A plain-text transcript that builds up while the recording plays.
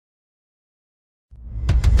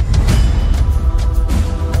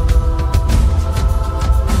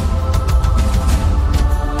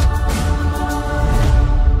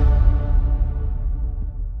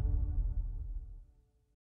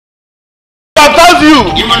you,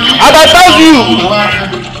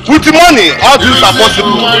 with the money, all things are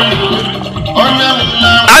possible.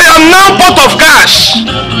 I am now pot of cash.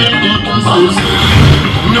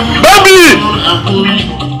 Baby!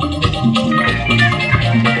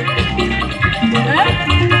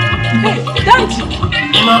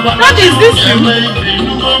 Daddy, is this you?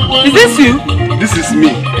 Is this you? This is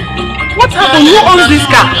me. What happened? Who owns this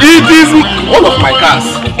car? It is one of my cars.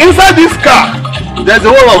 Inside this car, there's a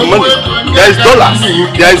whole lot of money. There is dollars,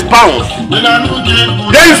 there is pounds,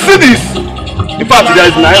 there is cedis. In fact, there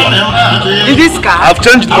is naira. In this car? I've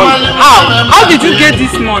changed money. How did you get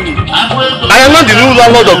this money? I am not the new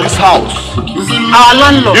landlord of this house. Our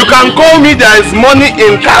landlord? You can call me there is money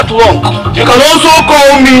in car trunk. You can also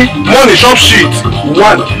call me money chop shit.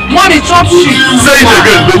 One. Money chop shit. Say it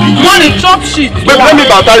again, baby. Money chop shit. Baby, let me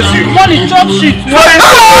baptize you. Money chop shit.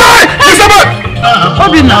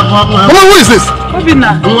 Obina. Who is this?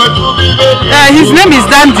 Obina. His name is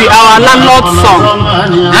Dandy, our landlord's son.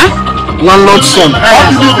 Huh? Landlord's son.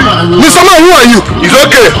 Mr. Man, who are you? It's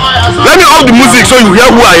okay. Let me off the music so you hear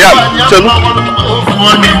who I am.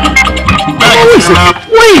 Who is it?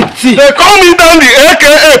 Wait. They call me Dandy,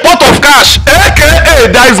 aka pot of cash,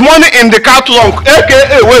 aka there is money in the car trunk,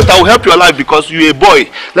 aka wait, I will help your life because you a boy.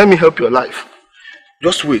 Let me help your life.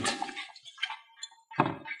 Just wait.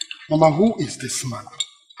 Mama, who is this man?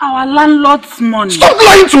 Our landlord's money. Stop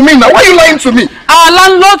lying to me now. Why are you lying to me? Our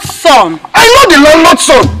landlord's son. I know the landlord's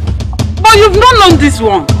son. But you've not known this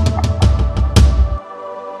one.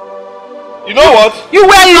 You know what? You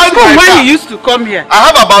were in school when you used to come here. I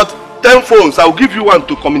have about 10 phones. I'll give you one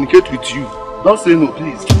to communicate with you. Don't say no,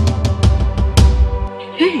 please.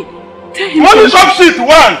 Hey, tell him. Money shop shit,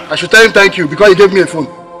 one. I should tell him thank you because he gave me a phone.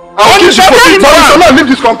 I'll keep the phone. Mr. Man, leave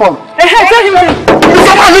this compound. Hey, tell him.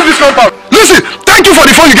 Mr. Man, leave this compound. Listen, thank you for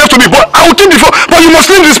the phone you gave to me, but I will keep the phone. But you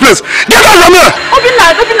must leave this place. Get out from here.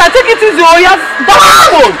 Obina, take it easy. Oh, yes. That's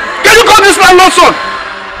the phone. Can you call this landlord's son?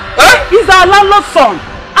 Eh? He's our landlord's son.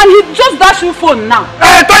 And he just dashed your phone now.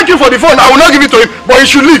 Thank you for the phone. I will not give it to him, but he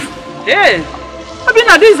should leave. Hey,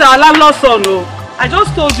 Obina, this is our landlord's son. Oh, I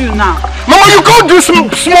just told you now. Mama, you called this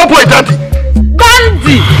small boy Daddy.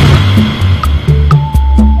 Dandy.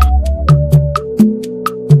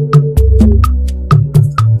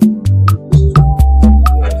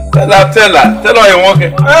 Tell her you're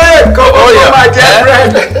walking. Hey, come on, my dear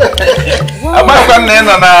friend. I'm not going to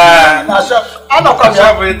I'm not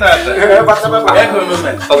coming.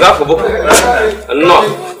 No.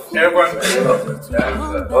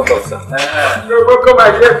 Welcome, my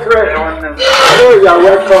dear friend. Oh, you're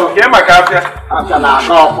welcome. Get my coffee.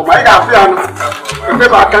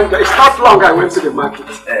 It's not long I went to the market.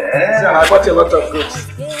 So I bought a lot of goods.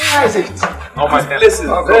 How is it? Oh, my place is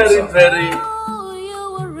very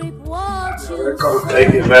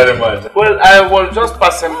Thank you very much. Well, I was just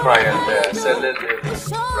passing by and said, let me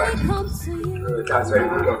That's very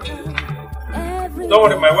good of you. Don't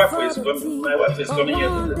worry, my wife is coming here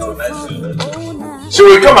tonight. She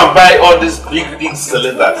will come and buy all these big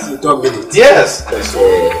cylinders. You don't mean it? Yes.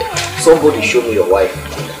 Somebody show me your wife.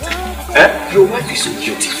 Your wife is so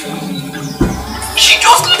beautiful. She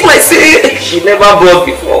just looks like she never brought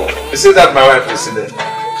before. You see that my wife is there?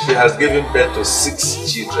 She has given birth to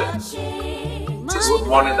 6 children. It is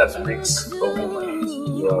money that makes a woman.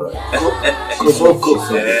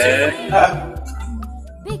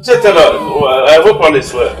 I hope all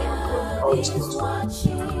is well.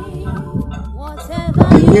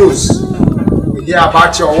 The news we hear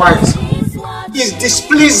about your wife is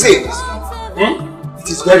displeasing. It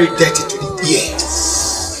is very dirty to the ears.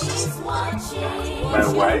 My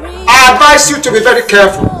wife? I advise you to be very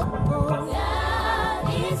careful.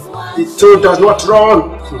 The toad does not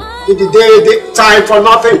run in the day time for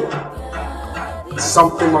nothing.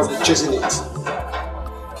 Something must be chasing it.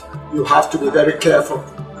 You have to be very careful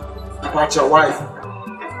about your wife.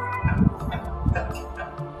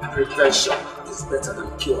 Prevention is better than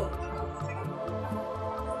cure.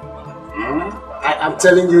 I am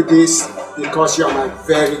telling you this because you are my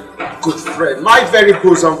very good friend, my very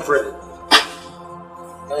bosom friend.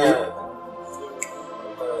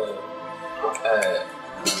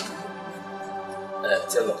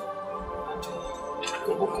 Tell her.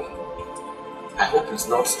 I hope it's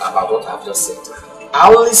not about what I've just said.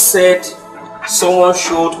 I only said someone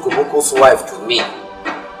showed Koboko's wife to me.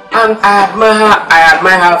 And I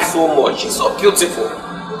admire her so much. She's so beautiful.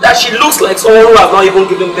 That she looks like someone who has not even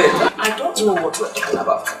given birth. I don't know what you're talking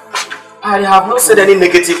about. I have not said any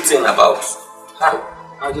negative thing about her.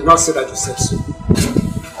 I did not say that you said so.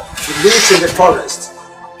 She lives in the forest.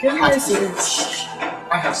 I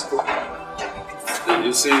have spoken.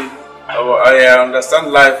 You see, I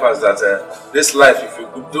understand life as that this life, if you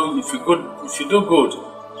do good,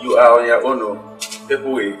 you are on your own.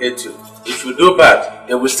 People will hate you. If you do bad,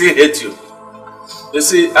 they will still hate you. You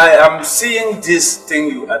see, I am seeing this thing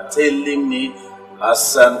you are telling me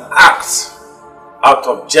as an act out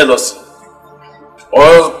of jealousy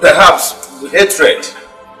or perhaps hatred.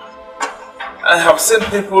 I have seen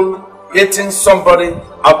people hating somebody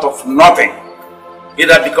out of nothing,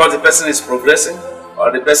 either because the person is progressing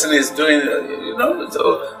or the person is doing,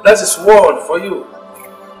 so that is word for you.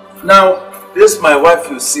 Now, this my wife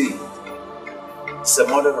you see is a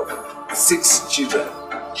mother of 6 children.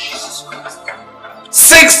 Jesus Christ.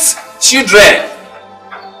 6 children!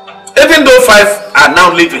 Even though 5 are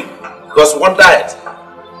now living, because 1 died.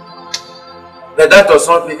 That does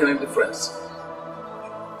not make any difference.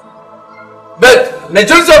 But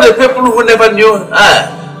majority of the people who never knew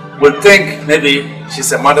her will think maybe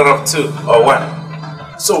she's a mother of 2 or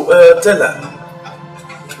 1. So tell her,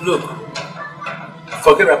 look,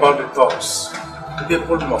 forget about the talks.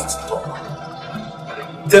 People must talk.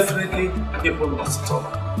 Definitely, people must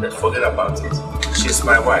talk. Let's forget about it. She's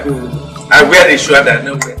my wife. I wear the shirt I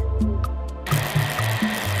know where.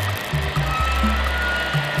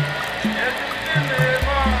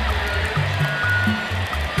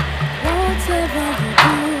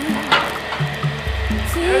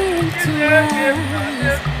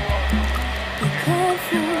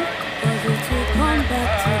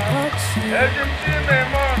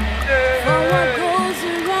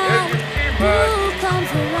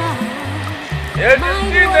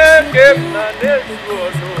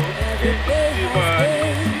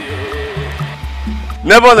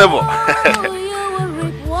 Never.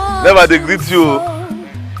 Never they greet you.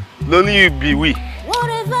 Only you be we.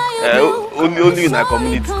 Only in our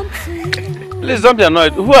community. Please don't be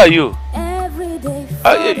annoyed. Who are you?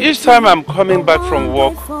 Each time I'm coming back from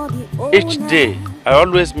work, each day, I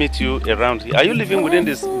always meet you around here. Are you living within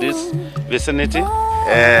this vicinity?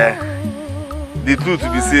 The truth to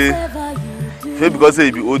be say, because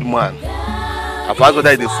you be old man, I forgot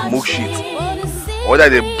whether they smoke shit, or whether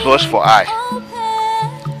they brush for eye.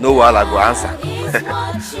 No one I go answer.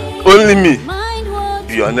 Only me,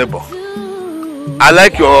 be your neighbor. I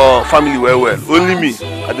like your family well. Only me,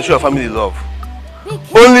 I do show your family love.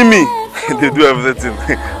 Only me, they do everything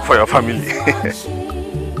for your family.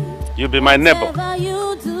 You be my neighbor.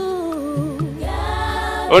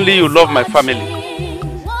 Only you love my family.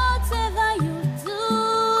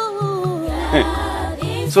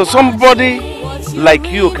 So somebody like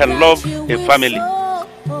you can love a family,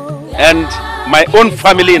 and my own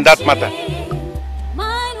family in that matter.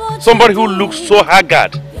 Somebody who looks so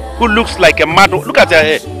haggard, who looks like a mad. Look at your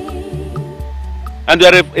hair. And you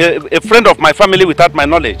are a friend of my family without my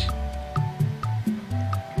knowledge.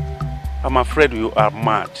 I'm afraid you are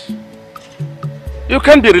mad. You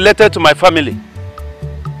can't be related to my family.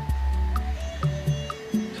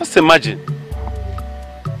 Just imagine.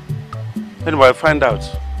 Anyway, I find out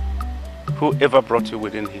whoever brought you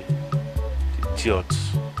within here. Idiot.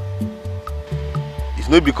 It's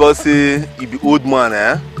not because you be old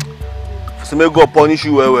man, So may God punish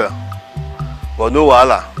you well. But no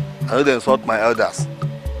wahala. I know they insult my elders.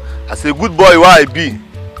 I say, good boy, where I be,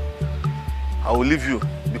 I will leave you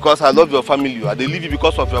because I love your family. I will leave you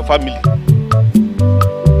because of your family.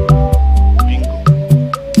 Bingo.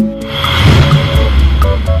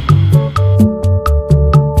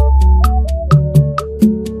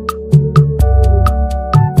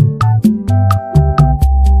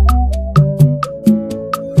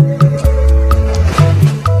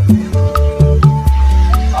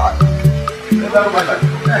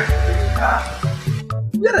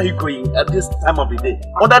 Where are you going at this time of the day?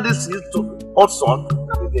 Under this hot sun?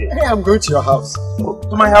 Hey, I'm going to your house. Oh,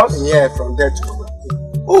 to my house? Yeah, from there to Mama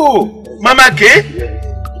K. Oh, Mama K? Yeah.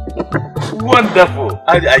 Wonderful.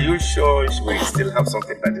 Are you sure she will still have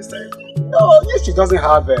something by this time? No, if she doesn't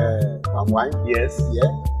have palm wine. Yes. Yeah.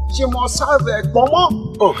 She must have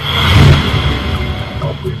Momo. Oh.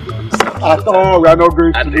 At all, we are not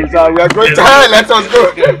going to do that. We are going to. Let us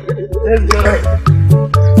go. Let's go.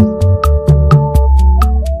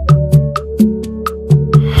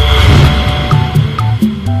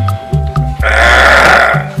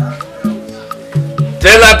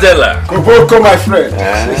 Tell her. Koboko, my friend.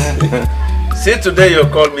 See, today you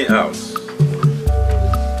called me out.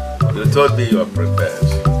 You told me you are prepared.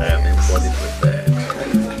 I am fully prepared.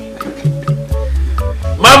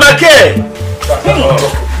 Mama K!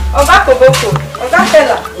 Oga Koboko, Oga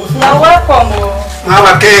Tella, you're welcome.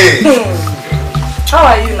 Mama K! How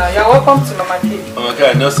are you now? You're welcome to Mama K.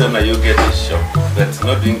 Okay, I know say now you get a shop, but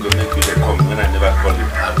not being going to make you come when I never call you.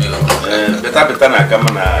 Better na come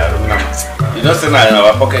na. You know say now in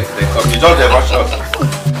our pocket they come. You don't ever shop.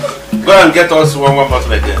 Go and get us one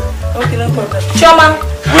bottle again. Okay, no problem. Choma.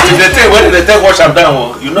 When did they take wash am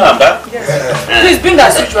down? You know am that? Yes. Please bring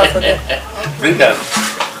that suture for them. Bring that.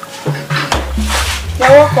 You're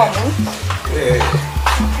welcome. Hey.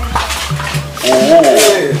 Oh.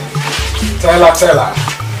 Hey. Tell her.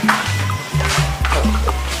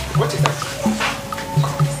 What is that?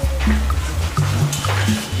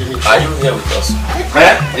 Are you here with us?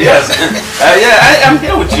 Yes. Yeah, I am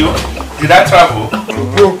here with you. Did I travel?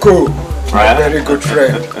 Coco, my very good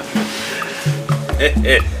friend.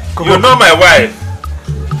 You know my wife.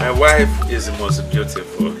 My wife is the most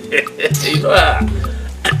beautiful. You know her.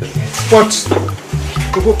 But,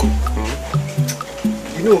 Koboko,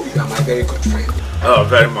 you know you are my very good friend. Oh,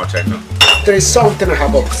 very much, I know. There is something I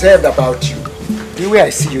have observed about you. The way I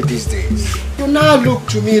see you these days. You now look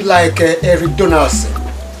to me like Eric Donaldson,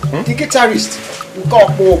 the guitarist.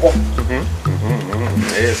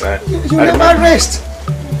 Yes, You never rest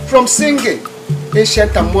from singing,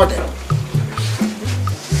 ancient and modern.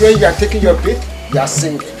 When you are taking your beat, you are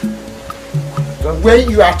singing. When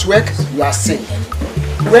you are at work, you are singing.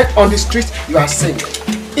 When on the street, you are singing.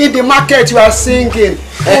 In the market, you are singing.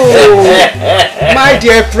 Oh, my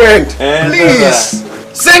dear friend, please.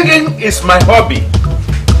 Singing is my hobby.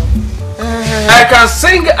 I can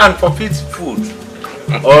sing and forfeit food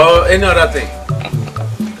or any other thing.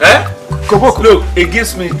 Look, it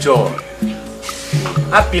gives me joy,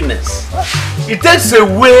 happiness. It takes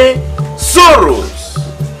away sorrows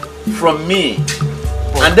from me,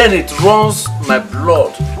 and then it runs my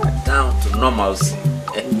blood down to normalcy.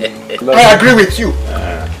 I agree with you,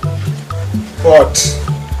 but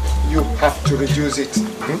you have to reduce it.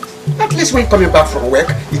 At least when coming back from work,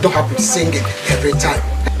 you don't have to be singing every time.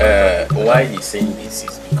 Why he's saying this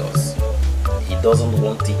is because he doesn't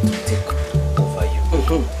want it to take over you.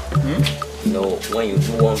 You know, when you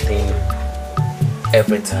do one thing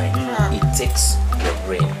every time, it takes your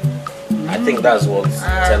brain. I think that's what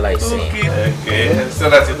Tella is saying. Okay, so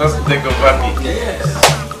that it doesn't take over me. Yes.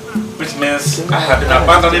 Which means I have been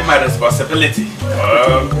abandoning my responsibility.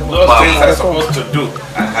 Those things I'm supposed to do,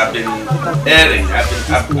 I have been erring.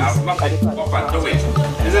 I've not been up and doing,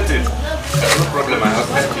 isn't it? There's no problem, I have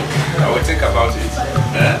to you. I will think about it.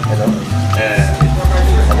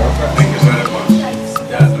 Thank you very much.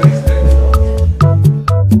 Yeah, thanks.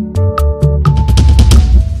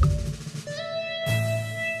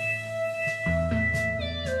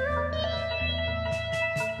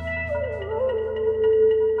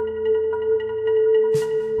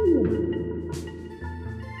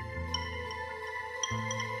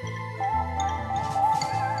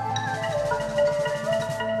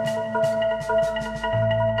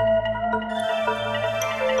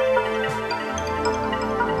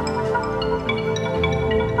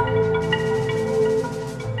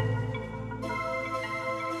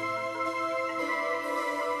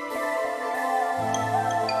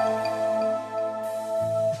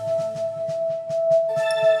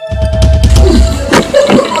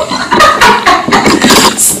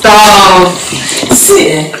 Stop!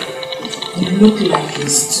 See, you look like a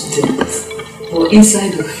student, but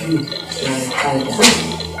inside of you, you're a tiger.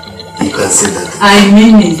 You can say that. I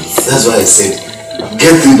mean it. That's why I said,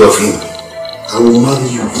 get rid of him. I will marry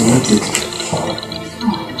you immediately.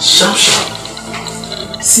 Sharp.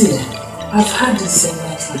 See, I've had this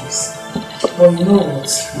several times, but you know what?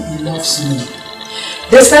 He loves me.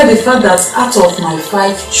 Despite the fact that out of my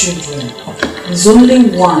 5 children, there's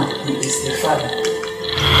only one who is the father.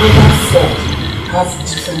 Over 4 have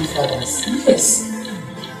different fathers. Yes.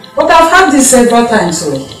 But I've had this several times,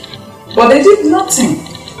 so. But they did nothing.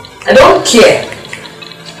 I don't care.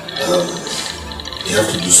 You have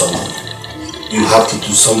to do something. You have to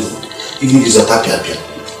do something. Even if it's a tapia,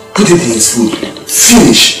 put it in his food.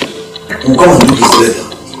 Finish. We'll come and do this later.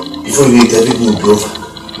 Before you eat, everything will be over.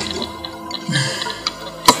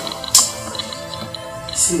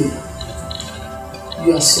 See,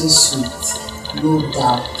 you are so sweet. No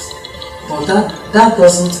doubt. But that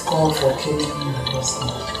doesn't call for killing my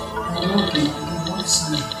husband. I love him. He loves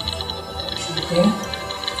me. Okay?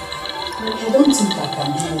 I don't think I can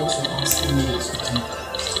do what you're asking me to do.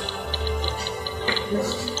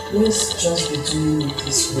 Let's just be doing it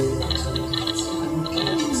this way.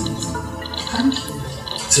 Thank you.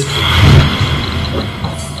 It's okay.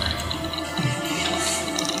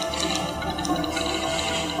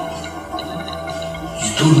 You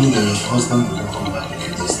told me that your husband will not come back if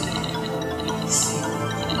you this day.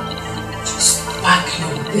 Just pack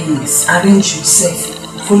your things. Arrange yourself.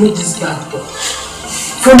 Follow this back door.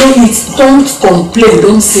 Follow it. Don't complain.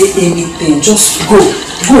 Don't say anything. Just go.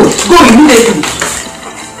 Go. Go immediately.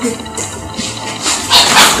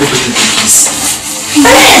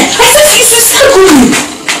 Hey! I said you should start going.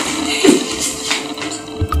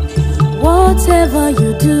 Whatever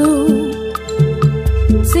you do,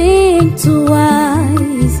 think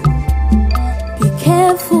twice. Be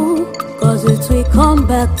careful, cause it will come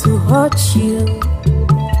back to hurt you.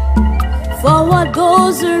 For what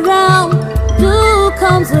goes around,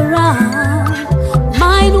 comes around.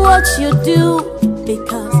 Mind what you do,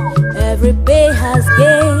 because every pay has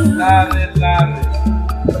gain.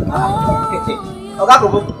 Okay,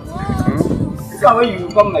 this is when you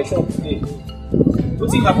come my shop today.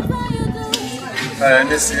 What's it happen?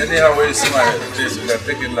 Anyhow, when you see my face, you can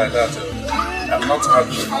take it like that. I'm not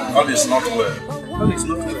happy. All is not well. All is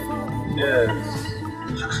not well? Yes.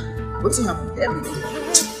 What's it happen? Tell me.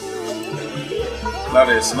 That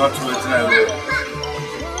is not well.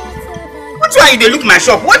 What's why you look my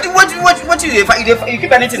shop? What you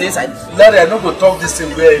keep anything inside? Larry, I don't go talk this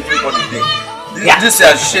thing where everybody dey. This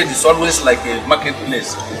shade is always like a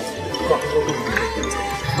marketplace.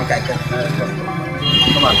 Okay,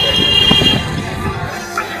 come on.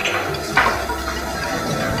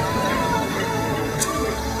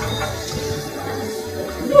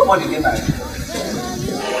 Nobody get married.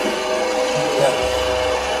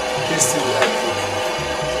 This thing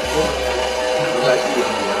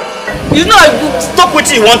you know, stop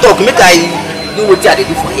what you want to talk. Make I do what I do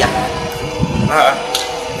for you.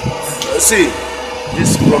 See,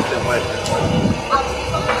 this problem might be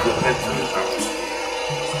you meant to be out.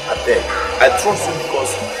 I beg. I trust you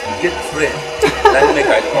because you get friend. Let me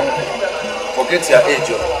make I come. Forget your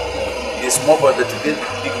age. You're small boy, but you get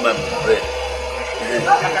big man friend.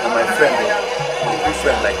 And my friend, a good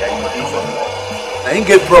friend like I need for me. I ain't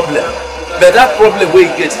get problem. But that problem where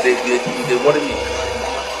he gets, they worry me.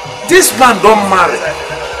 This man don't marry.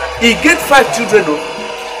 He get 5 children,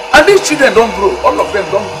 and these children don't grow. All of them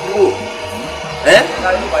don't grow.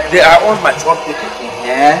 They are all mature people.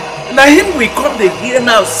 Now him we come the here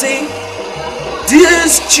now saying,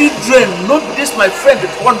 these children, not this my friend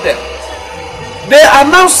that want them. They are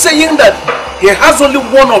now saying that he has only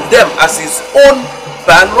one of them as his own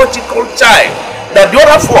biological child. That the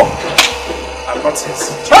other 4 are not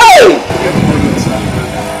his. Hey!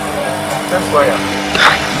 That's why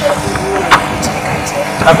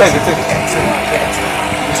I beg you, take it.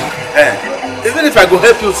 Even if I go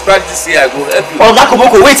help you scratch this here, I go help you. Oh,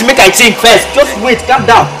 Nakoboko, wait, make I think first. Just wait, calm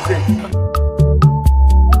down.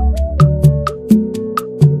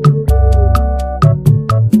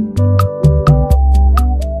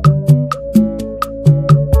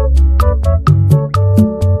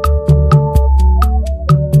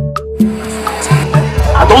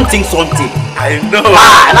 I don't think something. I know.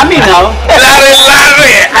 I mean now.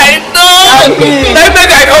 Larry, I know. Let me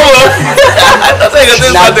I go. I think I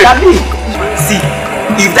do something. See,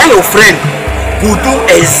 if that your friend will do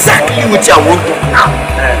exactly what you want to now,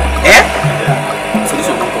 so this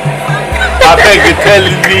will come. I beg you, tell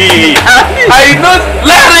me. I know,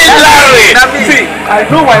 Larry. See, I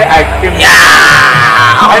know why I came.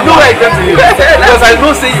 I know why I came to you because I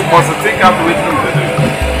know say you must think out with me.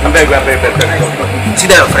 I beg. See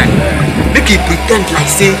that your friend? Make he pretend like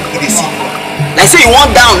say he dey see. Like say you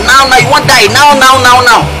want down now, you want die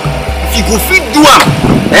now. If you go fit do am,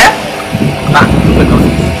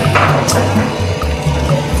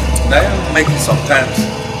 Now make it sometimes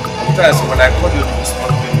when I call you this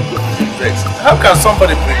morning, you go feel vexed. How can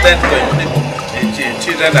somebody pretend to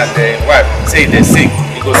children and their wife say they're sick?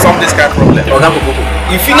 You go solve this kind of problem.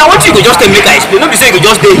 If you know what you go just make I explain. Don't be saying you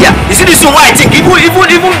go just stay here. You see this is why I think even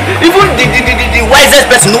the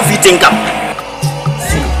wisest person no fit think am.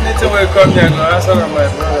 Anything will come here, go answer my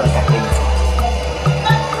brother.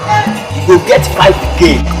 You go get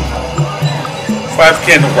 5K.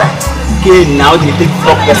 5K no what? K now they take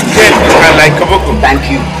top person. K like Koboko. Thank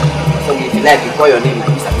you. So if you like, you call your name.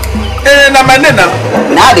 Na my name now.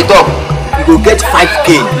 Now they talk. You go get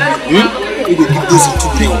 5K. You go give those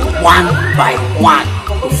children one by one.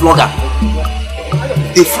 The flogger.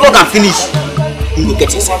 The flogger finish. You go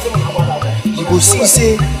get yourself. You go see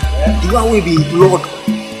say the one will be in blood,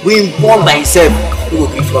 being born by himself. You go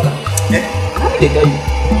give flogger. They tell you.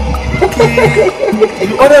 The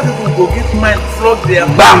other people go get mine, flog their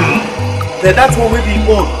bam. But that's what we be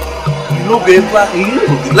on. You know, go back.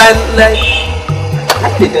 Like. How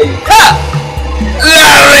they tell you?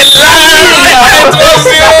 Larry, I trust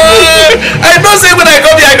you. I don't say when I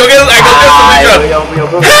come here, I go get solution.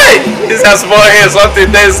 Hey, this has more here, something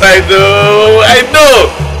else I know.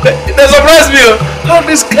 There's a surprise me. All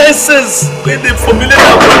these cases when they formulate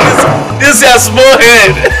about this your small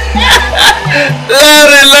head.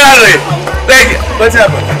 Larry. Thank you. What's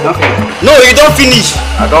happened? No, you don't finish.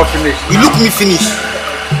 I don't finish. You look me finish.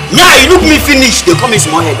 Yeah, you look me finish. They come in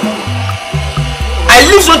small head. I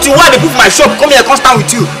leave something while they put my shop. Come here, I can't stand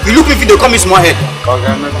with you. You look me finish. They come in small head.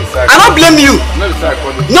 I don't blame you.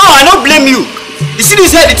 No, I don't blame you. You see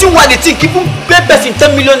this head, the thing why they think people pay person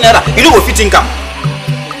 10 million naira. You know what fit income?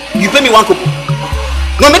 You pay me 1 couple.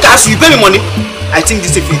 No, make I ask you, you pay me money. I think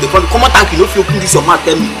this is the common tank, you know, if you open this your mouth,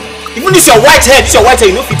 tell me. Even this your white head,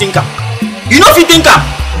 you know fit income. You know fit income.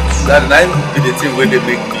 That line be the thing where they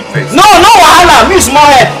make me face. No, wahala, me small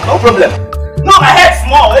head, no problem. No, my head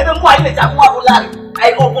small. Even more,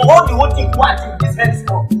 I hold the whole thing once. This head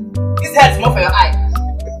small. This head small for your eye.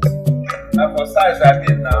 I'm for size I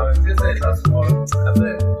did now. This is a small.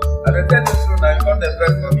 I tell you soon, I got the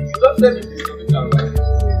best for me. You don't tell me this to be done.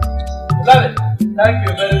 Thank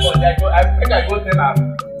you very much. I think I go there now.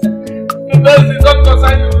 You don't see doctor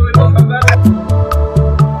sign you with us.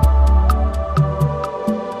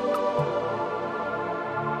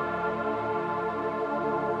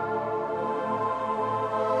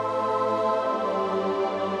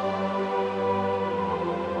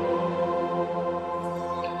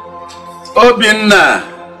 Obinna.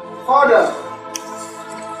 Father.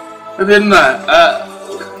 Obinna,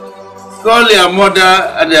 call your mother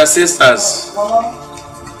and your sisters. Mama,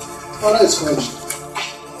 Father is fine.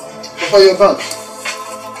 Papa, you're back.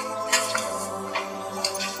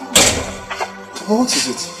 Papa, what is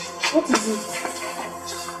it? What is it?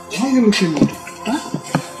 Why are you looking at me? Huh?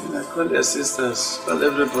 Call your sisters, call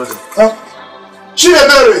everybody.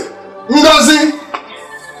 Chidebere! Ngozi!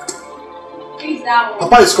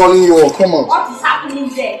 Papa is calling you. Come out. What is happening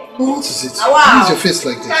there? Oh, what is it? Wow. Why is your face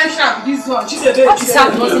like this? This one. What is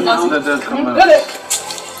happening? Let them come out.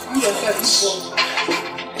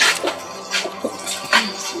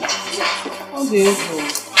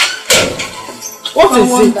 What is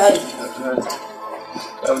it?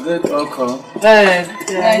 Have they all come? Yeah.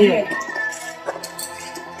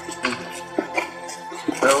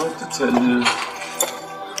 I want to tell you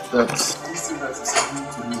that this thing that is happening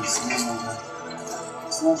to me is no longer.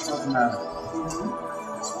 It's not ordinary. It's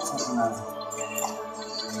not ordinary.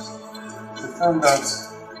 I found out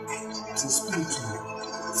it is spiritual.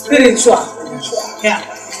 Spiritual? Yeah.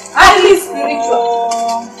 Highly spiritual.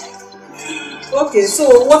 Okay, so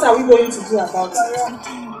what are we going to do about it?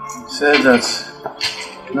 Say that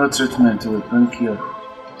no treatment will bring cure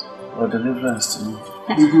or deliverance to me.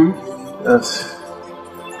 That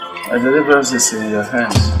my deliverance is in your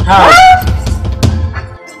hands. How?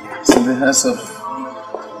 It's in the hands of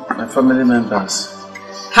my family members.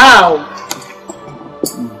 How?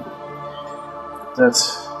 That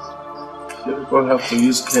you people have to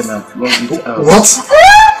use cane and flog it out. What?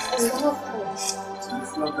 To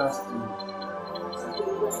flog out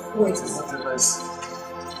Wait. whatever is.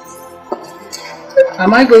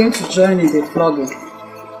 Am I going to join in the flogging?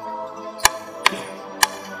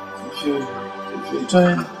 If you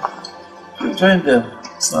join them,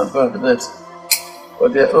 it's not bad, but for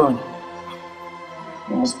their own,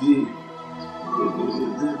 must be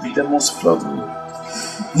they must flog me.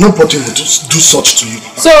 Nobody will do such to you.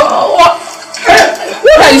 So, what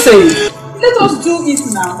are you saying? Let us do it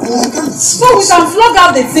now. So we can flog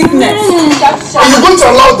out the sickness. Are you going to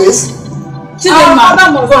allow this? Our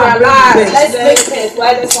father must Let's make sense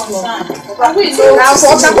while the sun shines.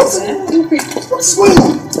 What's going on?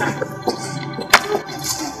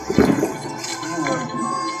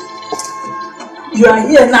 You are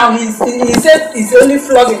here now. He said it's only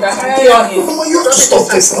flogging that can cure him. Mama, you have to stop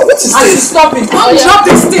this now. What is I should this? stop it. Stop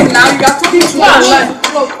this thing now. You are talking too much.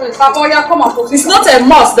 Papa, come on. It's not a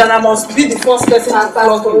must that I must be the first person to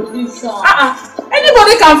flog you.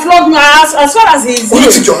 Anybody can flog me as far as he is Will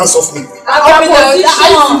here. you take your hands off me? Wait.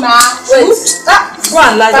 Go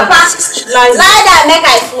and lie down. Papa, lie down, make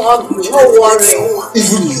I flog you. No worry.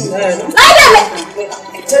 Even you. Lie down.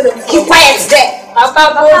 Keep quiet there.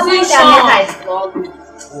 Papa, lie down, make I flog you.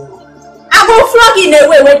 I go flog in a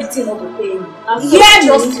way where the thing will be paying. Hear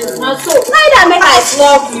me. So, lie down, make I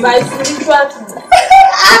flog you by spiritual thing.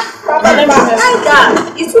 Papa, lie down.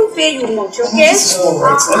 It won't pay you much, okay? This is not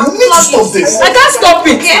right. I need to stop this. I can't stop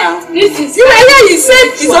it. This is. You were here. He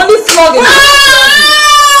said it's only flogging.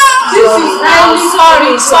 This is.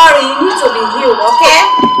 I'm sorry. You need to be healed, okay?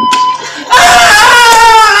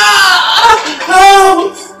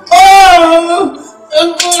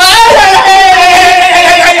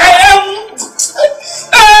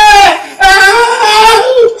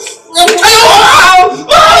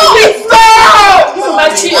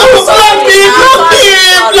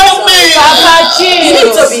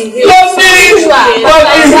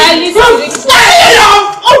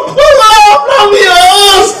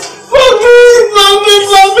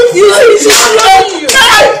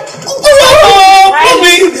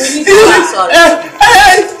 sorry.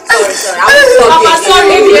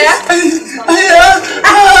 Sorry. I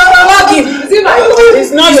will flog him.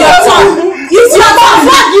 It's not your turn. It's your turn.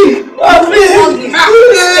 Flog him.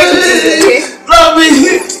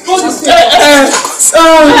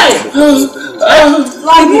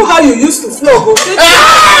 Like you how you used to flog.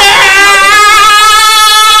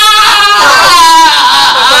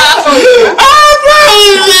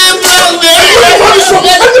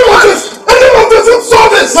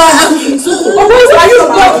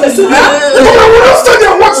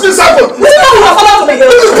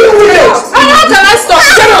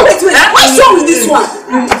 What's wrong with this one?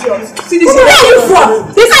 See this one. Where are you from?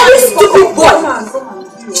 This is a stupid boy.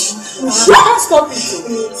 Stop it.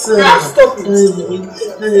 Stop it.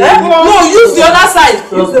 No, use the other side.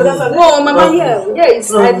 No, Mama, here is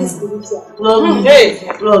highly spiritual. Hey,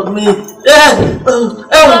 Flog me.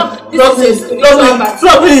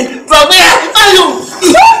 flog me.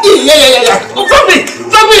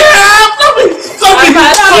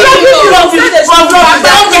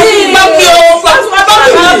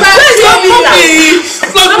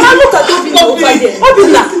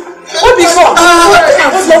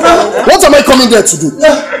 What am I coming there to do?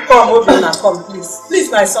 Come, Obina, come, please. Please,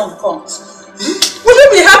 my son, come. Would you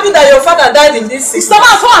be happy that your father died in this sickness? Come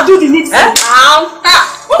and do the next thing.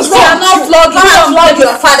 What's wrong? You are not flogging. Flog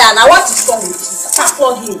your father. Now what is wrong with you?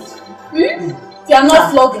 Flog him. If you are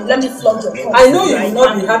not flogging, let me flog your father. I know you will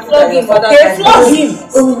not be happy that your father died. Flog him. You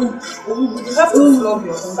have to flog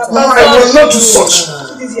your father. No, I will not do such.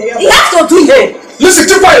 You have to do it. Listen,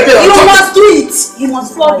 keep quiet there. You must do it. You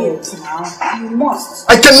must flog it now. You must.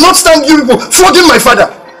 I cannot stand you people flogging my father.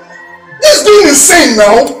 He's doing insane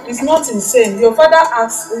now. It's not insane. Your father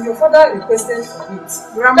requested for it.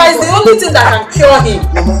 That is the only thing that can cure him.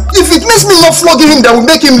 If it makes me not flogging him, that will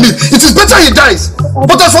make him live. It is better he dies.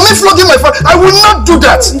 But as for me flogging my father, I will not do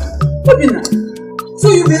that. So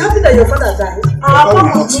you'll be happy that your father died?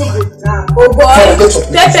 Oh boy.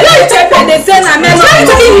 Get up. They say na men.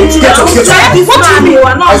 Get up. I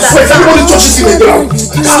swear, if anybody touches him again,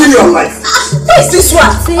 I'll kill your life. Who is this one?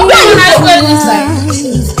 Where are you going this like?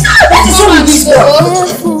 What is wrong with this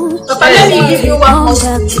boy? Papa, let me give you one more.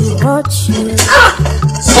 Where is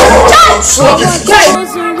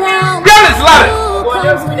Larry?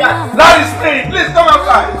 Larry, stay. Please come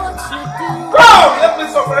outside. Come, let me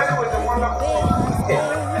surprise you with the wonderful.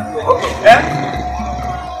 Okay.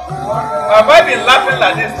 Have I been laughing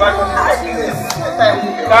like this back on the office?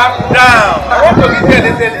 Calm down. I want to give you a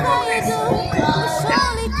little piece.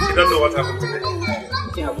 You don't know what happened today.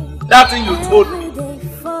 That thing you told me.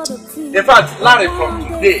 In fact, Larry, from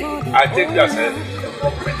today, I take you as a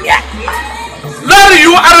prophet. Yeah. Larry,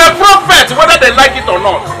 you are a prophet, whether they like it or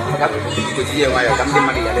not. No.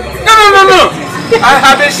 I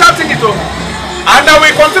have been shouting it over. And I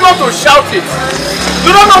will continue to shout it. You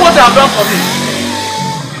don't know what they have done for me.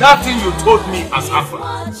 That thing you told me has happened.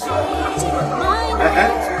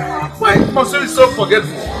 Why must you be so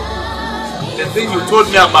forgetful? The thing you told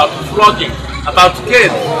me about flogging, about Cain.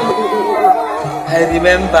 I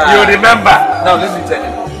remember. You remember? Now let me tell you.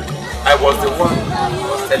 I was the one who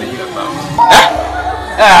was telling you about.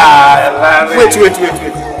 Wait.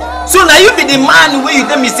 So now you be the man where you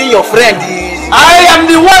tell me say your friend is. I am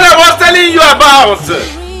the one I was telling you about.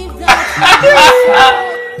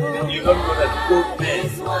 You don't know that old men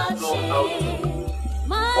know how to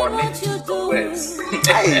connect the words.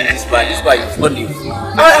 This guy is funny. I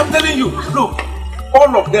am telling you, look,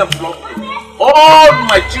 all of them flog me. All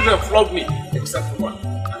my children flog me except one.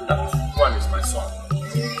 And that one is my son.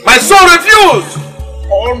 My son refused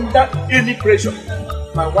under any pressure.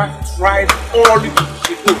 My wife tried all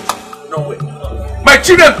she could. No way. My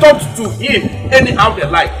children talked to him anyhow they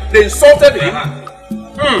like. They insulted him.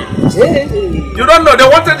 You don't know, they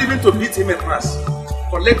wanted even to beat him in class.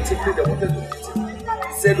 Collectively, they wanted to beat him.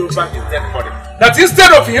 He said over his dead body that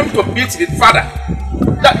instead of him to beat his father,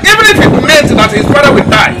 that even if it meant that his father would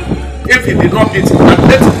die, if he did not beat him and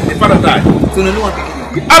let his father die. So no one can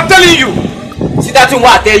kill him. I'm telling you. See that thing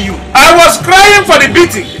what I tell you. I was crying for the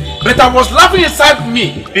beating, but I was laughing inside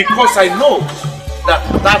me because I know that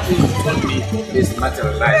thing you told me is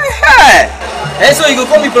materialized. And so you go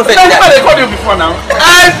call me prophet. That's what they called you before now.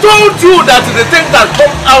 I told you that the thing that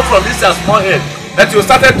come out from this small head that you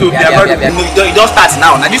started to be about. No, it don't start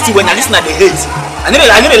now. Now this thing when I listen to the hate. I know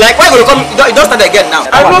they like why you come it don't start again now.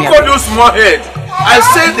 I don't call you small head. I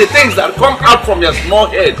say the things that come out from your small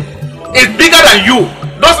head is bigger than you.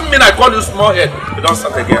 Doesn't mean I call you small head. You don't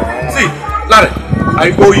start again. See, Larry,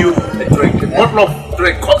 I owe you a drink. A bottle of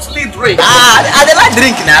drink, costly drink. I dey like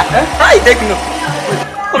drink now. How you take no?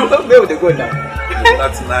 Where would they go now?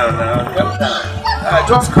 That's now. Calm down. I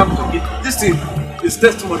just come to give this thing is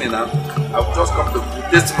testimony now. I will just come to give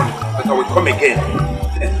testimony, but I will come again.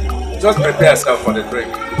 Just prepare yourself for the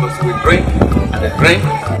drink because we drink and the drink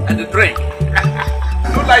and the drink.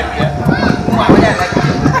 You like it?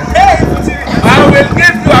 Hey,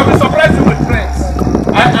 I will surprise you with friends.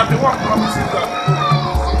 I am the one promising you.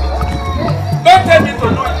 Don't tell me to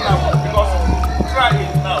do it now because try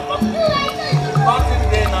it now. Nothing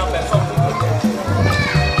there now, but something to do.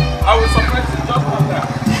 I will surprise you. Just calm down.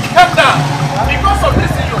 Calm down. Because of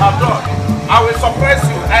this thing you have done, I will surprise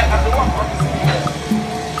you. I am the one promising you.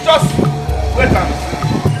 Just wait and see.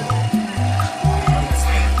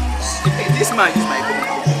 This man is my God.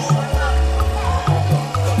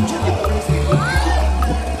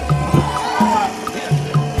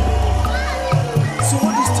 So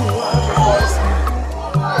what is to boys?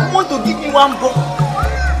 You want to give me one book?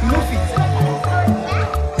 You know fit.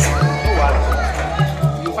 No worry.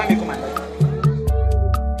 You find me come and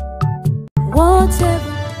Whatever.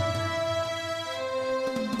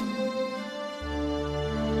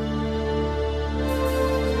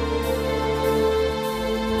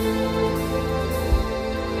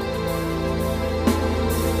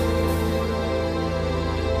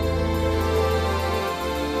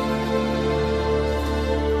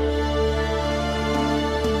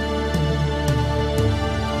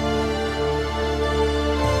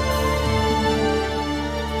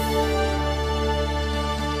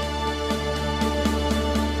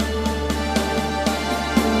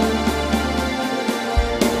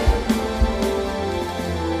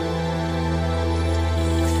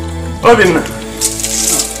 Obin.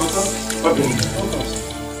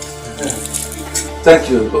 Thank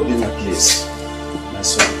you, Obin, please. My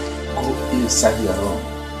son, go inside your room.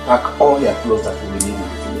 Pack all your clothes that you will need in the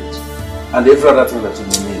village. And every other thing that you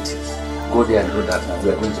will need. Go there and do that and we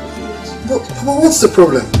are going to the village. But what's the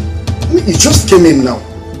problem? I mean, you just came in now.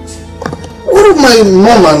 What of my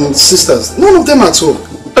mom and sisters? None of them at home.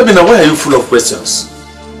 Obin, why are you full of questions?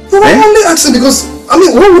 No, I'm only asking because, I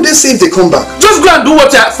mean, what would they say if they come back? Just go and do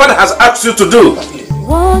what your father has asked you to do.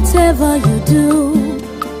 Whatever you do,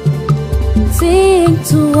 think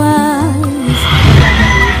twice.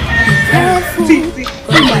 Be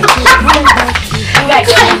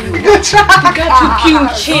careful. Go kill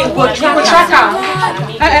Chin. Go tracker.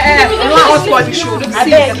 What's what you show? Look at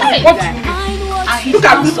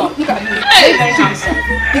this. Look at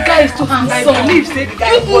the guy is too handsome. Leave, say the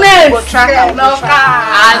guy is go tracker.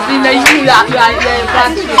 As in you are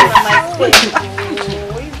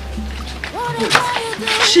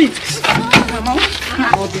shit.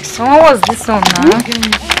 Someone was this one now?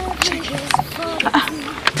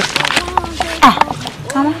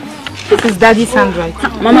 Mama, this is Daddy's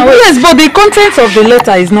handwriting. Mama, wait. Yes, but the contents of the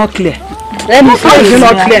letter is not clear. Let me How is it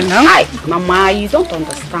not clear now? Hi, Mama, you don't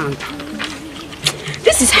understand.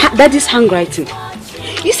 This is Daddy's handwriting.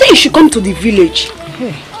 You say you should come to the village.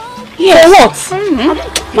 Hey. Yes. For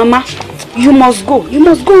what? Mama, you must go. You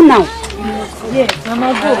must go now. Yes,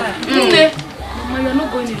 Mama, go. Mama, you're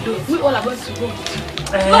not going to do it. We all are going to go.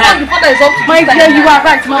 My dear, you are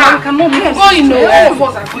right, Mama. We cannot move. Go, you know. All of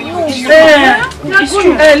us are going. It's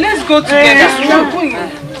true. Let's go together.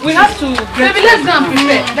 We have to. Baby, let's go and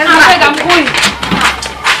prepare. I'm going.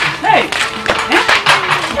 Hey.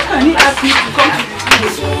 Can he ask me to come to the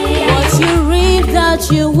village? What you reap that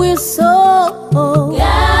you will sow.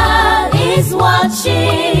 God is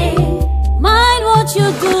watching. Mind what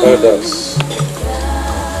you do. Elders,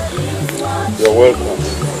 you're welcome.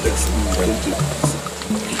 Thank you.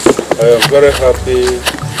 I am very happy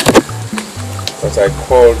that I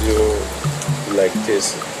called you like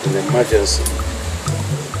this in emergency,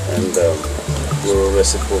 and you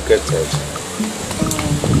reciprocated.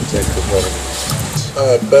 Thank you very much.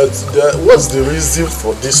 But what's the reason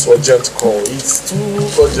for this urgent call? It's too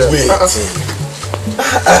urgent. Wait.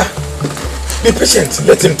 Be patient.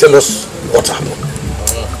 Let him tell us what happened.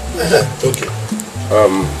 Okay.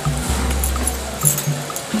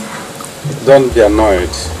 Don't be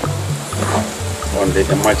annoyed on the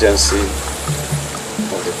emergency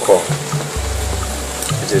of the call.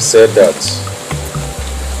 It is said that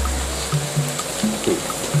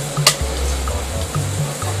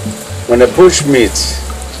when a bush meat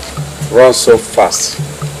runs so fast,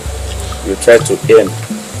 you try to aim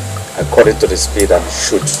according to the speed and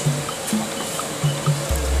shoot.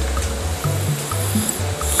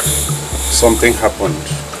 Something happened,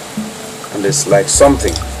 and it's like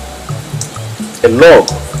something, a log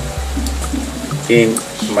in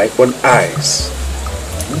my own eyes,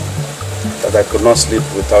 that I could not sleep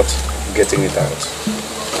without getting it out.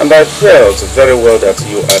 And I felt very well that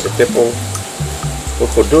you are the people who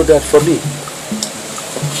could do that for me.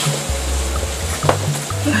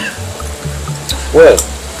 Well,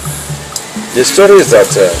 the story is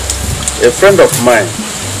that a friend of mine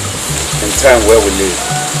in town where we live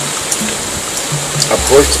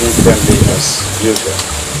approached me friendly as usual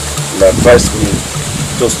and advised me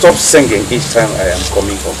to stop singing each time I am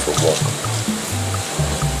coming home from work.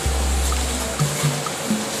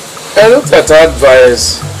 I looked at her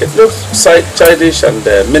advice. It looked childish and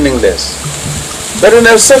meaningless. But on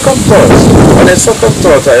a second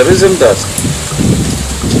thought, I reasoned that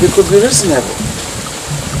it could be reasonable.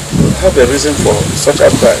 Have a reason for such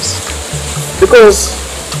advice. Because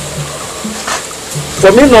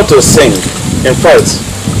for me not to sing, in fact,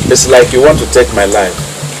 it's like you want to take my life.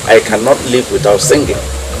 I cannot live without singing.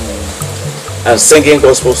 And singing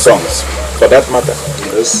gospel songs, for that matter.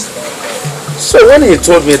 Yes. So when he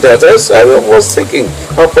told me that, I was thinking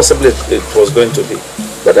how possible it was going to be.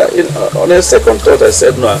 But on a second thought, I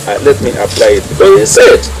said, no, let me apply it. Because he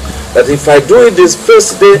said that if I do it this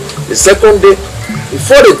first day, the second day,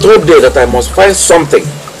 before the third day, that I must find something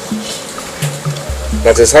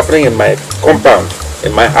that is happening in my compound,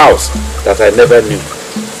 in my house, that I never knew.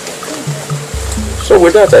 So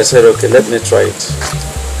with that, I said, okay, let me try it.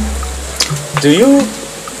 Do you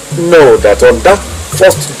know that on that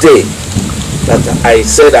first day that I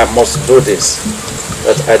said I must do this,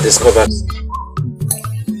 that I discovered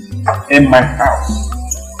in my house.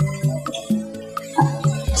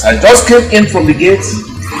 I just came in from the gate,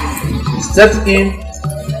 stepped in,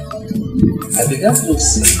 I began to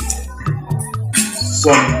see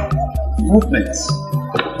some movements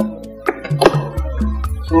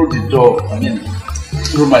through the door,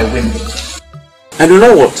 through my window. And you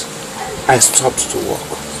know what? I stopped to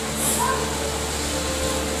walk.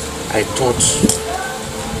 I thought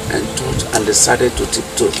and decided to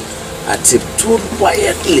tiptoe. I tiptoed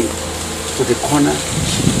quietly to the corner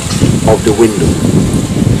of the window.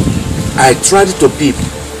 I tried to peep.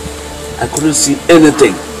 I couldn't see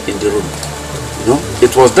anything in the room. You know,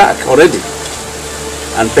 it was dark already.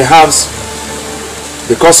 And perhaps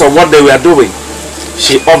because of what they were doing,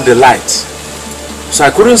 she off the light. So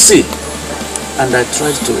I couldn't see. And I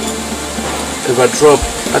tried to eavesdrop,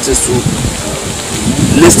 that is to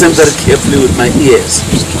listen very carefully with my ears.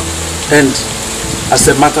 And as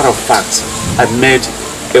a matter of fact, I made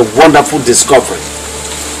a wonderful discovery.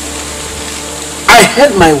 I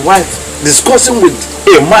heard my wife discussing with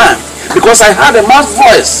a man because I heard a man's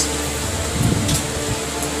voice.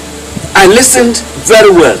 I listened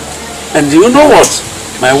very well. And do you know what?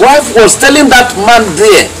 My wife was telling that man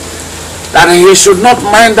there that he should not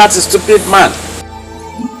mind that stupid man.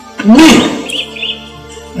 Me!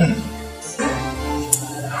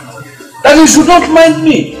 That he should not mind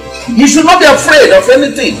me. He should not be afraid of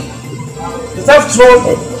anything. Because after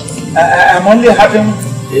all, I'm only having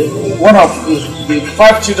one of the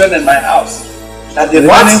 5 children in my house. That the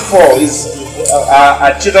running for is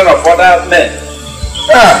are children of other men.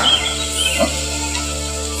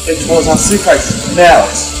 It was as if I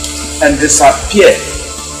smelled and disappeared.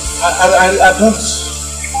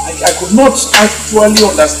 I could not actually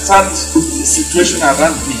understand the situation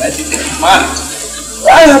around me. I became mad.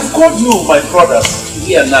 I have called you, my brothers,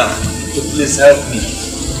 here now to please help me.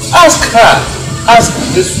 Ask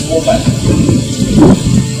this woman,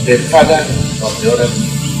 the father of the other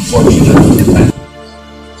 4 children.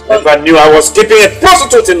 Never knew I was keeping a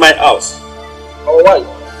prostitute in my house. Oh, why?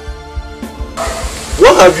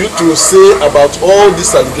 What have you to say about all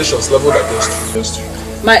these allegations leveled against you?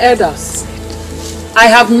 My elders, I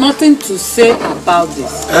have nothing to say about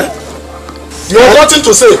this. You have nothing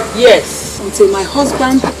to say? Yes, until my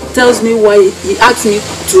husband tells me why he asked me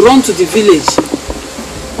to run to the village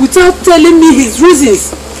without telling me his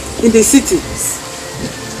reasons in the city.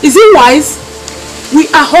 Is it wise? We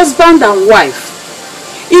are husband and wife.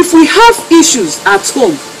 If we have issues at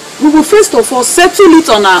home, we will first of all settle it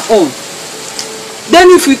on our own. Then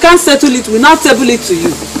if we can't settle it, we now table it to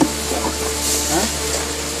you.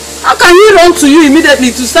 How can he run to you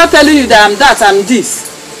immediately to start telling you that I'm that, I'm this,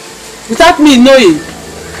 without me knowing?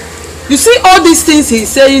 You see all these things he's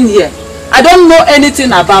saying here, I don't know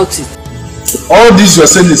anything about it. All this you're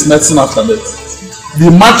saying is medicine after death. The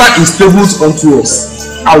matter is tabled unto us,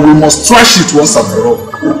 and we must trash it once and for all.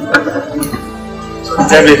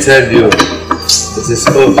 Let me tell you, it is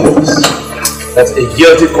obvious that a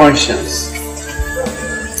guilty conscience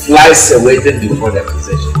flies away before the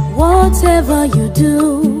accusation. Whatever you do,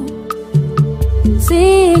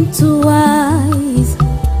 think twice.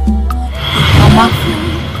 Mama,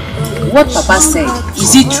 what Papa said,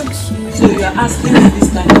 is it true? So you are asking me this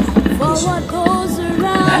kind of question?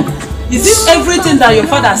 Is it everything that your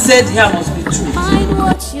father said here must be true?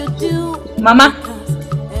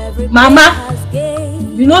 Mama,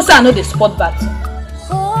 you know sir, I know the sport battle.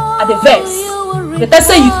 at the verse. Better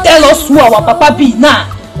say you tell us who our papa be now.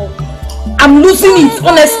 I'm losing it,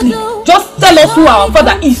 honestly. Just tell us who our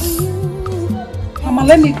father is. Mama,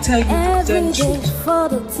 let me tell you the damn truth.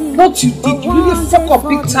 What you did, you really fucked up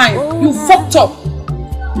big time. You fucked up.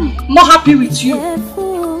 I'm not happy with you.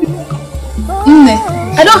 Nne,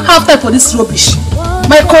 I don't have time for this rubbish.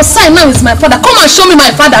 My concern now is my father. Come and show me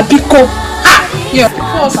my father, Biko. Yeah.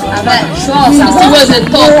 Show us where they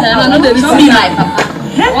talk. I know they see my papa.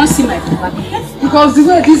 I want to see my papa. Because the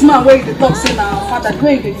way this man way they talk say na our father, the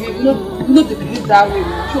way they behave, you know they believe that way.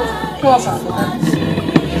 Show us our father.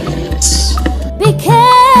 Be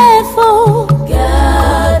careful,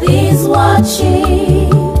 God is watching.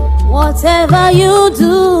 Whatever you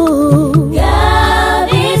do, God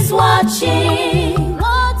is watching.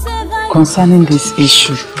 Concerning this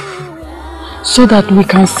issue, so that we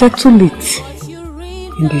can settle it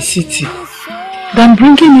in the city, than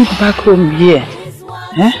bringing it back home here.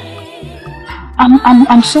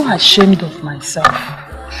 I'm so ashamed of myself.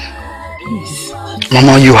 Please.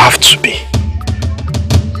 Mama, you have to be.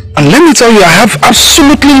 And let me tell you, I have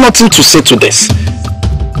absolutely nothing to say to this.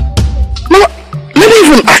 Mama, let me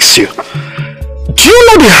even ask you. Do you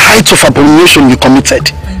know the height of abomination you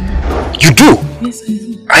committed? You do? Yes, I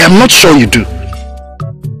do. I am not sure you do.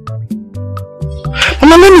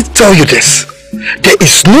 Mama, let me tell you this. There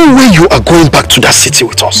is no way you are going back to that city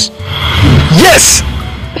with us. Yes!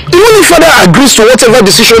 Even if father agrees to whatever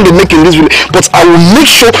decision they make in this village, but I will make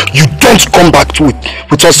sure you don't come back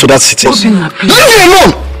with us to that city. Obinna, please. Leave me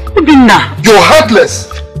alone! Obinna! You're heartless!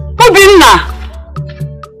 Obinna!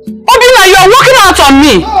 Obinna, you are walking out on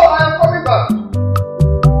me! No, I am coming back!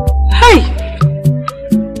 Hey!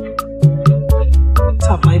 What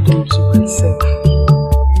have I done to myself?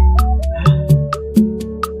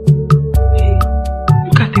 Hey,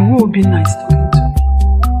 look at the way Obinna is talking to me.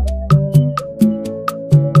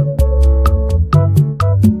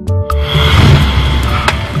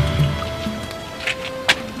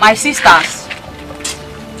 My sisters,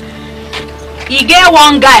 he get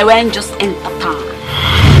one guy when just enter town.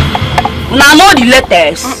 Una know the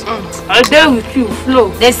latest. I dey with you, flow.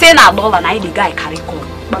 They say na dollar na the guy carry come.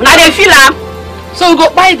 Now they feel am. So we go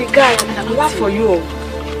buy the guy and work for you.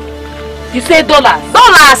 You say dollars?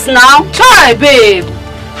 Dollars now? Try, babe.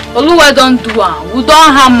 Oluwa don't do am. We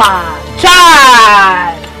don't hammer.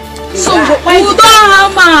 Try. So we don't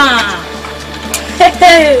hammer.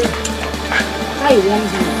 Hey. How you want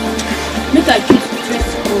me? Make I keep stress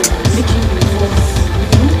on. Make it involve.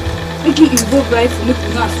 Make it involve right for me to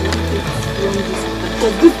know as you want to run this.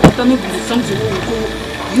 Because this pattern will be something we will go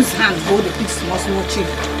use hands hold the big small chain.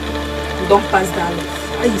 We don't pass that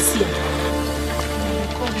life. How you see it?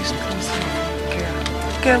 God is closing girl.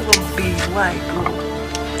 Girl will be where I go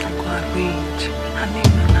arrange. Her name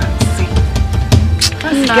is Nancy. I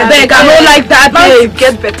beg, I don't like that, babe.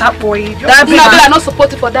 Get better boy. That babe, I'm not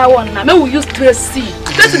supportive for that one now. Maybe we use Tracy.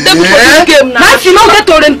 Tracy take for this game now. Nancy, you don't get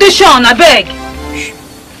orientation, I beg.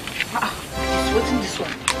 What's this one?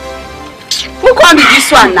 Who can be this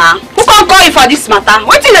one now? Who can call you for this matter?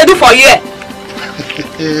 What did they do for you?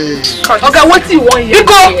 Okay, what do you want here?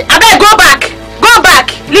 Biko, I beg, go back. Go back.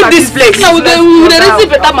 Leave this place. Now we receive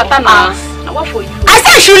better matter now. Now what for you? I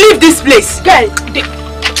said you should leave this place. Guys,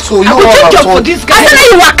 so you I will take you for this guy. I said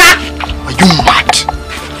you waka. Are you mad?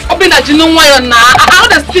 Obinna, you know why you're now. I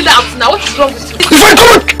understand that now. What's wrong with you? If I come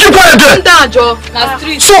and keep quiet there. Calm down, Joe. Now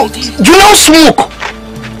street. So you now smoke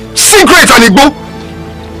cigarette and igbo?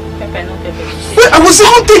 Wait, I was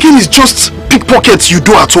even thinking it's just pickpockets you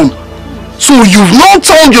do at home. So you've now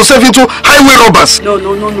turned yourself into highway robbers. No,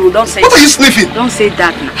 don't say What that. are you sniffing? Don't say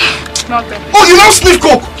that now. Nothing. Oh, you now sniff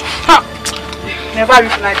coke? Never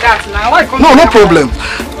look like that now. Why come? No problem.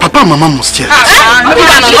 Papa and Mama must hear.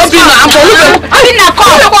 Obinna,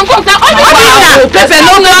 come. Obinna, Pepe,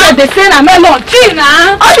 no, they say na melon.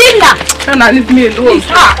 Tina. Obinna. Now leave me alone.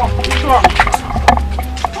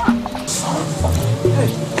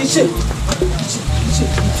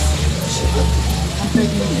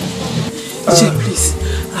 Iche, please,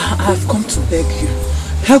 I've come to beg you.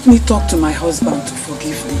 Help me talk to my husband to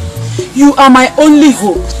forgive me. You are my only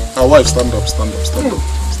hope. Our wife, stand up, stand up, stand up.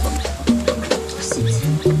 Stand up. Sit.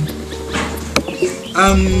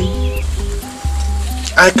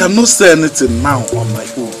 I cannot say anything now on my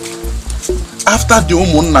own. After the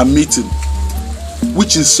Umunna meeting,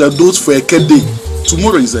 which is scheduled for Eke Day,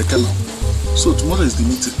 tomorrow is Eke now. So tomorrow is the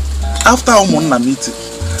meeting. After Umunna meeting,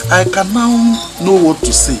 I can now know what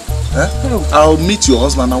to say. I'll meet your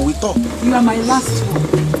husband and we talk. You are my last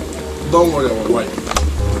hope. Don't worry, our wife.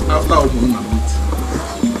 After Umunna meeting,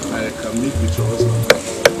 I can meet with your husband.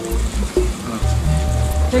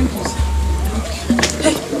 Thank you, sir.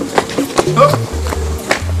 Hey.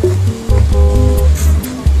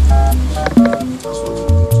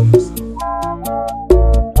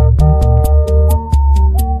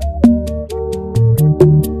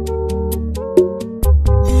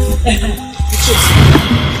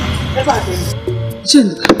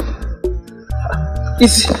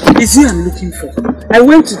 Is you I'm looking for? I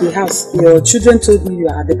went to the house. Your children told me you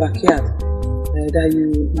are at the backyard. That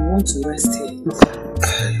you want to rest here.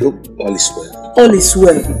 I hope all is well. All is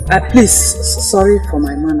well. Please, sorry for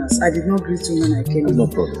my manners. I did not greet you when I came. No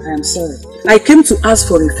problem. I am sorry. I came to ask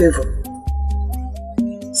for a favor.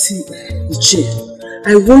 See, Ichie,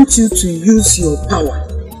 I want you to use your power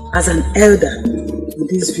as an elder in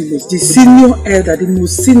this village, the senior elder, the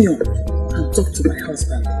most senior, and talk to my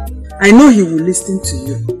husband. I know he will listen to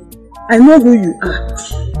you. I know who you are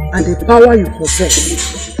and the power you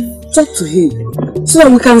possess. Talk to him so that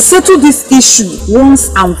we can settle this issue once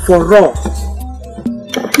and for all.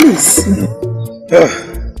 Please.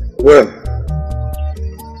 Well,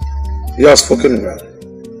 you have spoken well.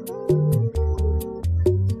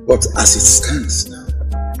 But as it stands now,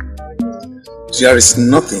 there is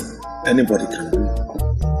nothing anybody can do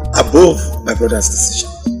above my brother's decision.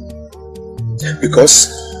 Because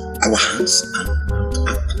our hands are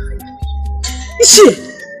tied. Ichie,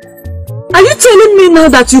 are you telling me now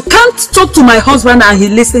that you can't talk to my husband and he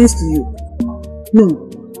listens to you? No.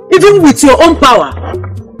 Even with your own power.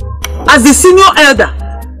 As the senior elder.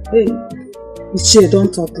 Hey, Ichie,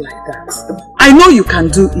 don't talk like that. I know you can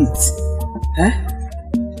do it. Eh?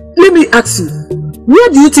 Let me ask you, where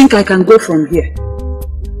do you think I can go from here?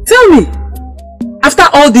 Tell me. After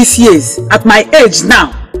all these years, at my age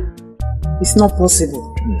now, it's not possible.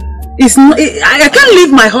 It's not, I can't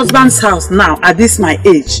leave my husband's house now at this my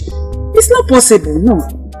age. It's not possible, no.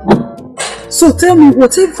 So tell me,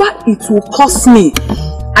 whatever it will cost me,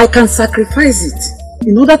 I can sacrifice it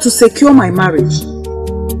in order to secure my marriage.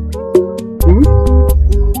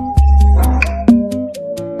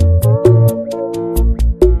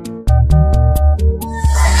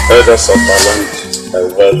 Elders of our land, I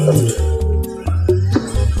welcome you.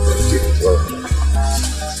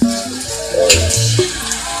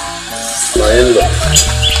 My in-law.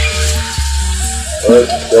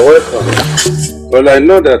 You're welcome. Well, I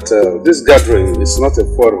know that this gathering is not a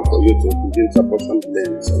forum for you to begin to apportion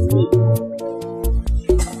blames on me.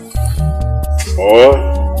 Or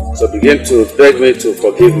to begin to beg me to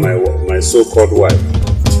forgive my so-called wife.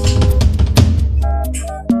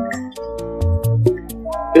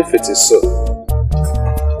 If it is so,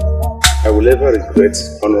 I will never regret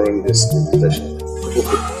honoring this invitation.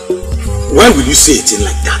 Why will you say it in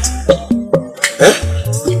like that? Eh?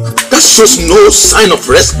 That shows no sign of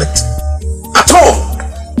respect at all.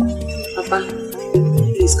 Papa,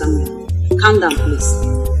 please calm down. Calm down, please.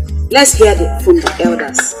 Let's hear from the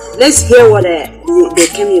elders. Let's hear what they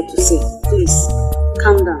came here to say. Please,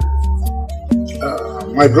 calm down.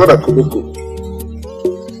 My brother Koboko,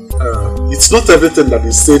 it's not everything that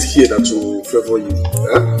is said here that will favor you.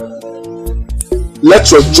 Eh? Let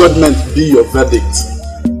your judgment be your verdict.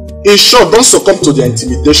 In short, don't succumb to their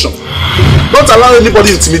intimidation. Don't allow anybody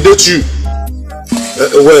to intimidate you.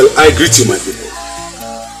 Well, I greet you, my people.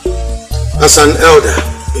 As an elder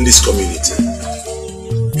in this community,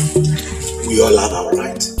 we all have our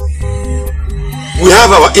right. We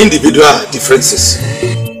have our individual differences.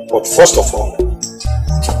 But first of all,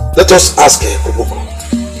 let us ask Koboko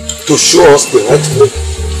to show us the right way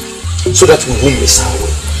so that we won't miss our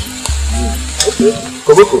way. Okay.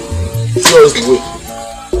 Koboko, show us the way.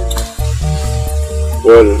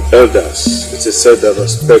 Well, elders, it is said that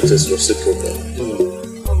respect is reciprocal.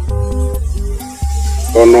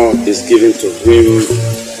 Honor is given to whom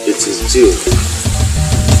it is due.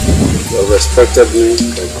 You have respected me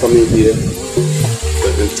by coming here to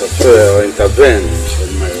interfere or intervene in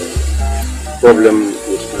my problem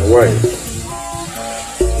with my wife.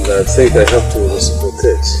 And I think I have to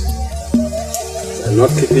reciprocate. I'm not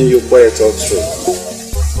keeping you quiet all through.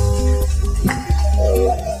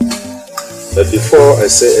 But before I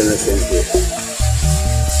say anything here,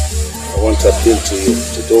 I want to appeal to you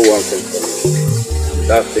to do one thing for me. And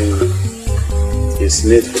that thing is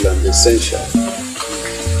needful and essential.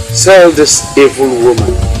 Tell this evil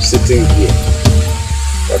woman sitting here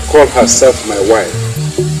that called herself my wife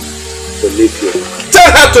to leave here.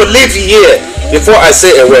 Tell her to leave here before I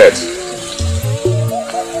say a word.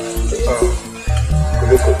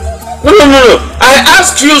 No. I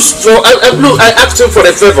asked you for, I asked you for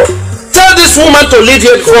a favor. Tell this woman to leave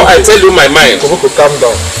here before I tell you my mind. Koboko, calm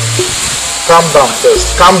down. Calm down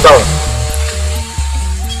first. Calm down.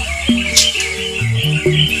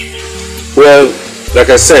 Well, like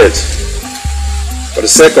I said, for the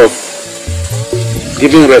sake of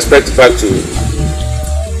giving respect back to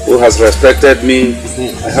who has respected me,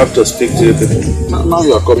 I have to speak to you people. Now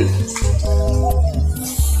you are coming.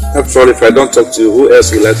 After all, if I don't talk to you, who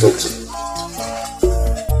else will I talk to?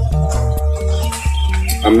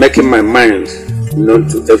 I'm making my mind known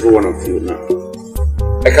to every one of you now.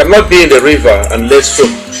 I cannot be in the river and let soap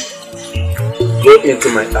go into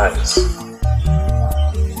my eyes.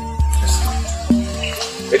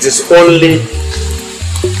 It is only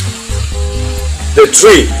the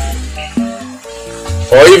tree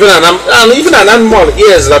or even an animal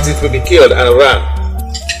hears that it will be killed and run.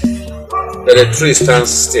 That the tree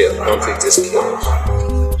stands still until it is killed.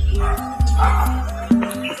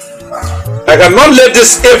 I cannot let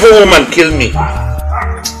this evil woman kill me.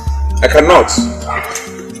 I cannot.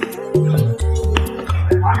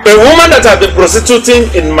 A woman that has been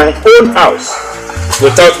prostituting in my own house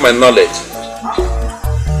without my knowledge.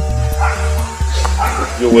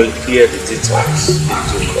 You will hear the details in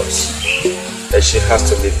due course. That she has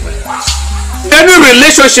to leave my house. Any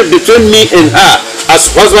relationship between me and her as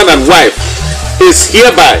husband and wife is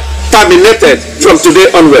hereby terminated from today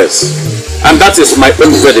onwards. And that is my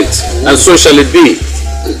own verdict. And so shall it be.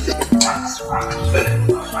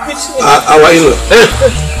 Our in-law,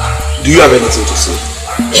 do you have anything to say?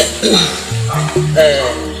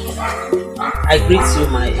 I greet you,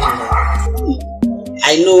 my in-law.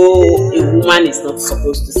 I know a woman is not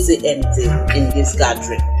supposed to say anything in this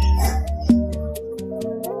gathering.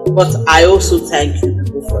 But I also thank you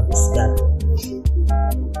people for this gathering.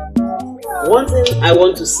 One thing I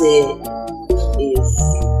want to say is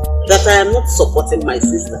that I am not supporting my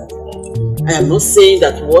sister. I am not saying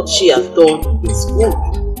that what she has done is good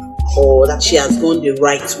or that she has gone the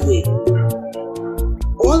right way.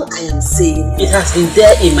 All I am saying, it has been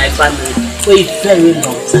there in my family for a very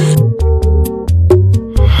long time.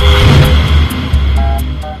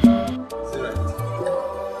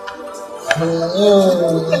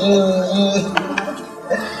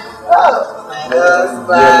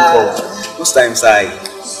 Most times I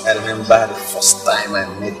remember the first time I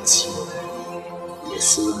met you. You're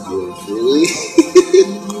so beautiful.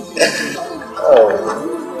 Oh.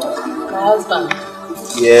 My husband.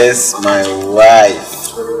 Yes, my wife.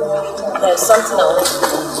 There's something I want to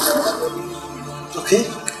do. Okay,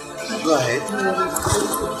 go ahead.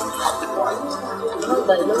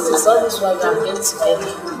 Husband, you know, since all this while we are getting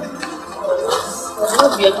together, we'll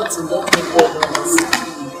not be able to get me well on this.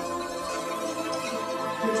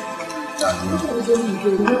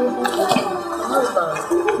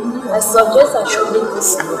 I suggest I should make this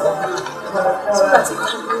move so that he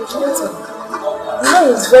can prevent me. You know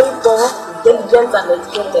he's very poor, diligent and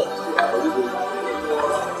educated.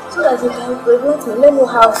 So that he can prevent me. Let me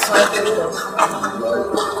have 5 children.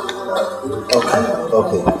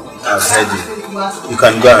 Okay. I've heard you. You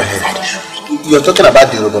can go ahead. You're talking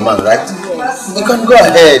about the Yoruba man, right? Yes. You can go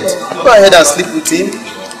ahead. Go ahead and sleep with him.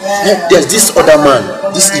 There's this other man,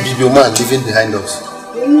 this Ibibio man living behind us.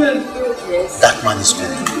 Yes. That man is good.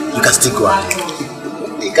 You can still go ahead.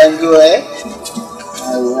 You can go ahead.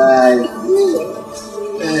 Alright.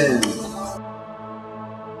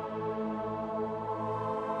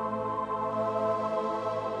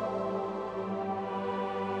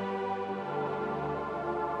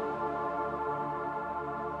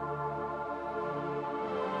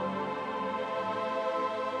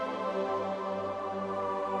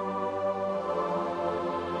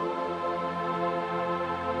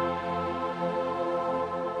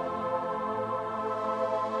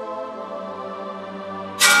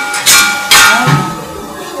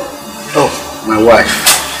 My wife.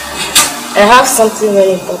 I have something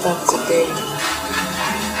very important to tell you.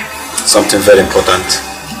 Something very important?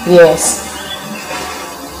 Yes.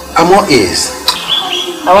 I'm all ears.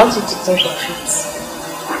 I want you to think of it.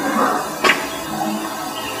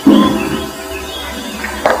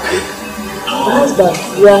 Okay. My husband,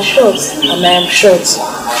 you are short and I am short.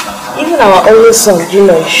 Even our only son,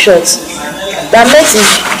 Junior, is short. That makes his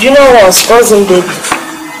Junior one's cousin baby.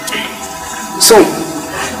 So,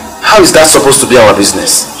 how is that supposed to be our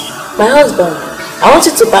business? My husband, I want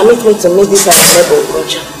you to permit me to make this available with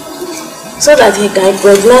Roger, so that he can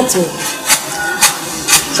impregnate me,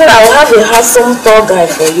 so that I will have a handsome tall guy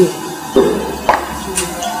for you.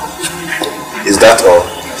 Is that all?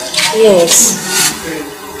 Yes.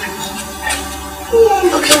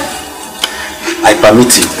 Okay. I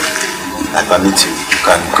permit you. I permit you. You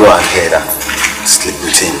can go ahead and sleep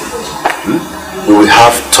with him. We will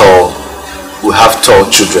have tall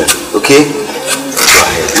children, okay? Go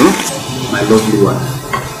ahead, my lovely wife.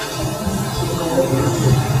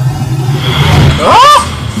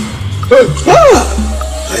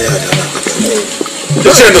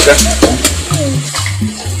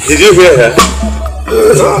 Did you hear her?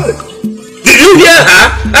 Did you hear her?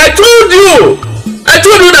 I told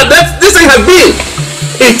you that this thing has been.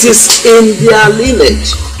 It is in their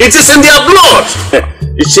lineage. It is in their blood.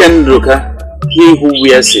 Ichenruka, he who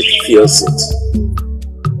wears it feels it.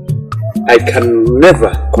 I can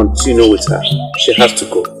never continue with her. She has to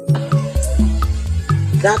go.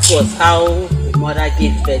 That was how the mother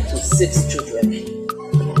gave birth to 6 children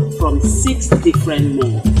from 6 different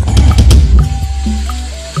men.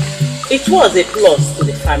 It was a plus to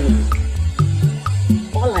the family.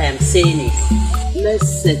 All I am saying is,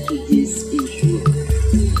 let's settle this issue.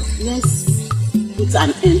 Let's put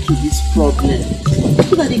an end to this problem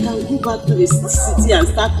so that they can go back to the city and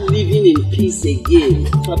start living in peace again.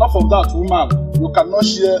 So enough of that, woman. You cannot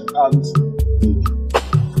share and...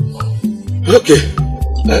 Okay.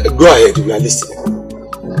 Go ahead, we are listening.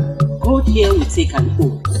 God here will take an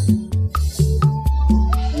oath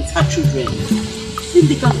with her children. Then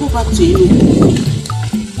they can go back to Enugu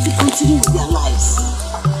to continue with their lives.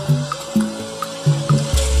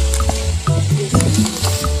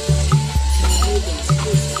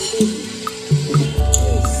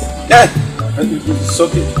 It's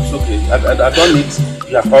okay. It's okay. I don't need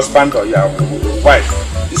your husband or your wife.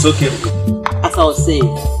 It's okay. As I was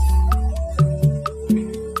saying,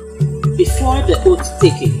 before the oath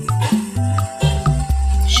taking,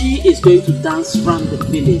 she is going to dance around the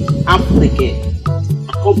village after the girl,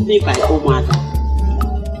 accompanied by Omada.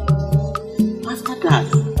 After that,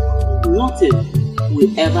 nothing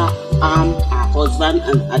will ever harm her husband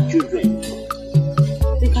and her children.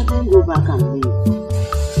 They can then go back and live.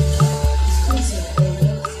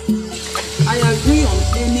 I agree on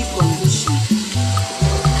any condition.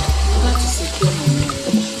 I got to secure my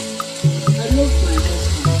marriage. I love my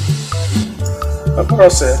husband. Of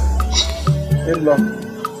course, in law.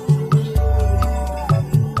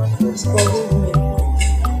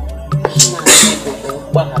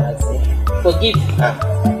 Forgive her,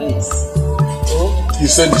 please. Oh? He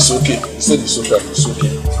said it's okay. He said it's okay. It's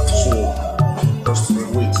okay. So, just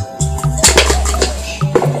wait.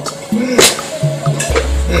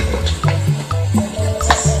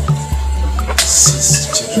 6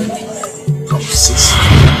 children from 6.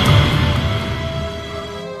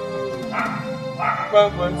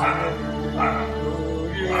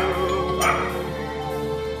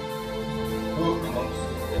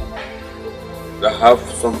 I have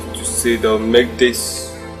something to say that will make this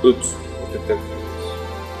oath effective.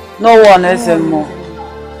 No one else anymore.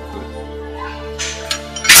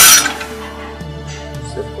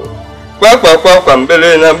 Kwa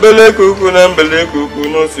mbele na mbele kuku na mbele kuku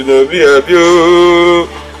no sinobi abio.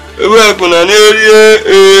 Ewa kuna nerie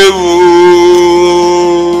ewu.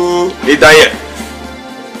 Idaye.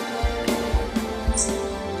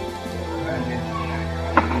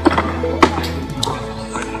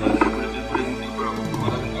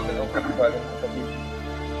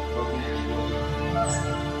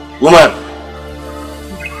 Woman,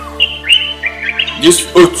 this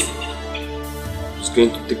oath is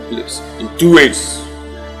going to take place in 2 ways.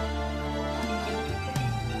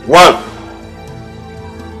 1,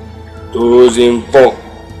 those involved.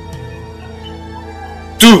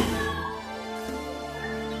 2,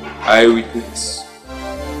 eyewitness.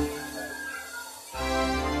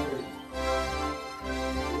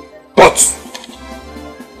 But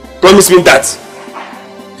promise me that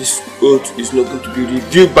this oath is not going to be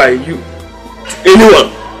reviewed by you to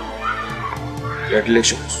anyone. Your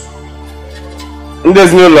relations. And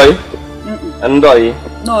there's no lie. And I.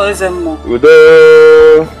 No, it's more.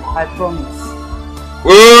 I promise.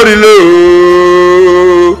 Oh,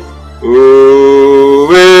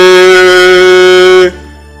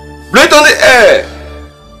 blow it on the air.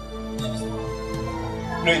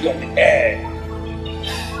 Blow it on the air.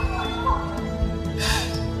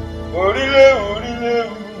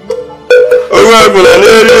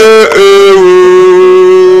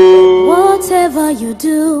 Whatever you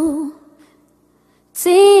do,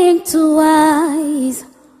 think twice.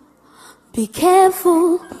 Be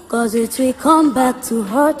careful, cause it will come back to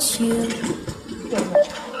hurt you.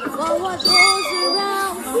 For what goes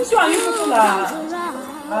around, This one, you people are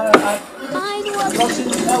rushing.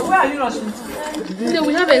 Where are you rushing to?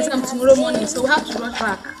 We have an exam tomorrow morning, so we have to rush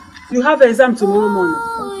back. You have an exam tomorrow morning,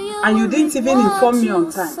 and you didn't even inform me on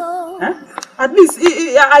time. Eh? At least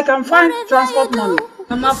I can find transport money.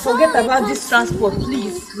 Mama, forget about this transport,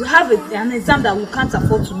 please. We have an exam that we can't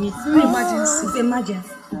afford to miss. It's an emergency. It's an emergency.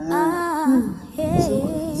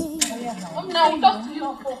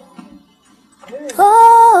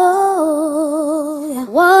 Oh,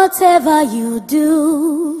 whatever you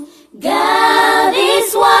do, God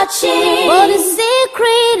is watching. For the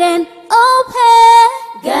secret and open.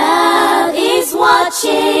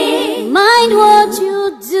 watching. Mind what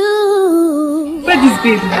you do. Where this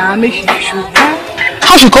baby now? Make sure you show.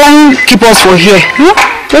 How she come keep us for here?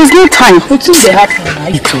 There's no time. What things they happen,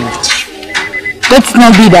 right? Let's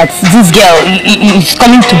not be that this girl is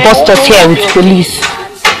coming to bust us here with police.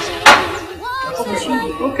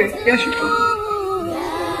 Okay, here she comes.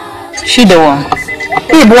 She the one.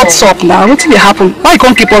 Babe, what's up now? What did happen? Why you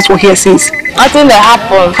can't keep us for here since? Nothing that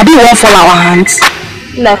happened. I didn't want to fall our hands.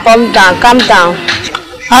 Now calm down.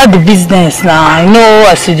 How the business now? I know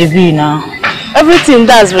I see the be now. Everything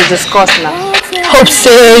that's we discussed now. Hope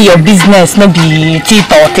say your business no be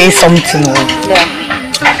teeth or taste something.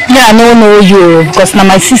 Yeah, I don't know you because now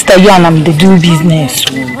my sister you and I'm they do business.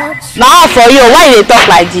 Now for you, why they talk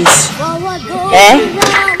like this?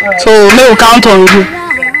 So may we count on you.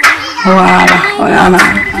 Wow.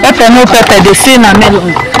 Pepper no pepper, they say na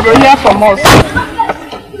melon. Go hear from us.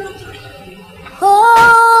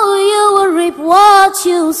 Oh, you will reap what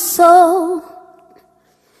you sow.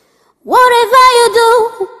 Whatever you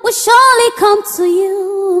do will surely come to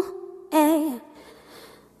you. Hey.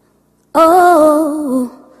 Oh,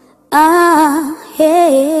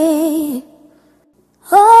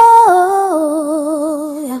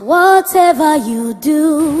 yeah. Whatever you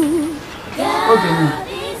do, God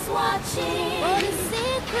is watching.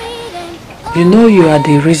 You know you are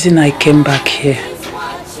the reason I came back here.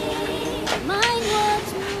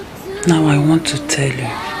 Now I want to tell you,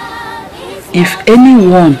 if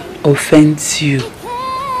anyone offends you,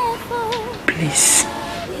 please,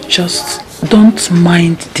 just don't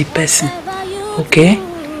mind the person, okay?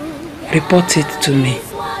 Report it to me.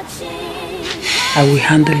 I will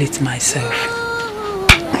handle it myself.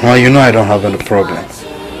 Well, you know I don't have any problem.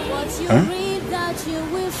 Huh?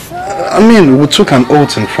 I mean, we took an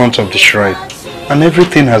oath in front of the shrine and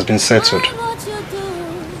everything has been settled.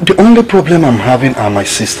 The only problem I'm having are my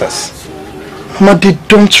sisters. Mama, they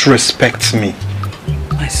don't respect me.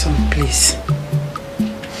 My son, please.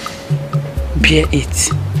 Bear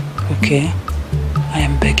it, okay? I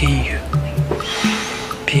am begging you.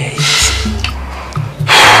 Bear it.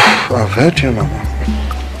 I've heard you, Mama.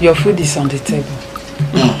 Your food is on the table.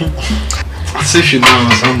 As if you know I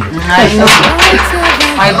was hungry. I know.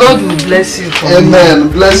 My God will bless you for Amen.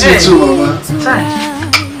 me. Bless you too, Mama.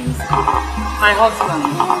 My husband,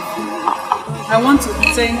 I want to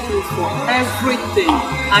thank you for everything.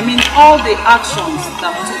 I mean, all the actions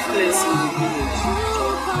that took place in the village.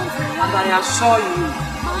 And I assure you,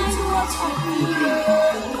 it will not happen again.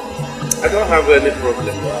 I don't have any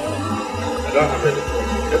problem.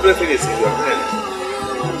 Everything is in your hands.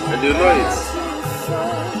 And you know it.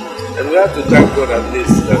 And we have to thank God at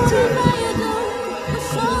least that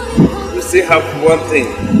we still have one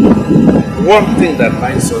thing that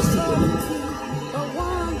binds us together.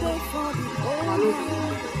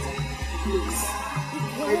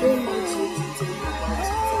 I don't want you to think about it.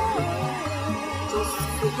 Just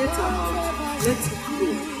forget about it. Let it go.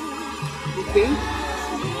 Okay?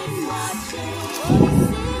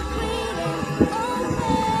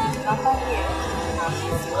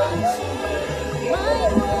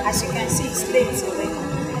 As you can see, it's late already.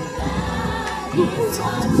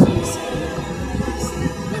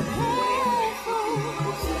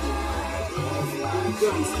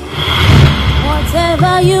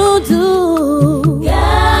 whatever you do,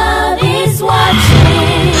 God is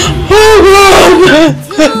watching.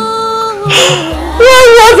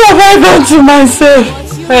 What have I done to myself?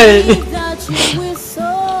 Hey.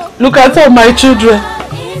 Look at all my children.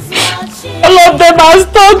 All of them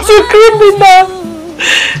have turned to criminal.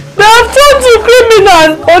 They have turned to criminal.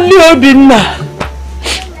 Only Obinna.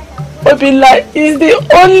 Obinna is the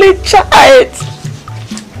only child.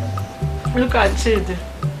 Look at children.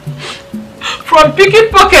 From picking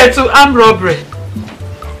pocket to armed robbery.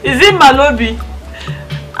 Is it Malobi?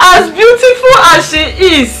 As beautiful as she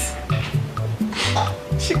is,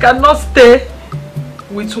 she cannot stay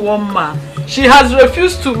with one man. She has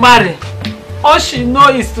refused to marry. All she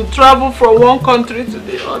knows is to travel from one country to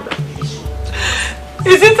the other.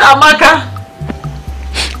 Is it Amaka?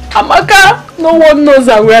 Amaka, no one knows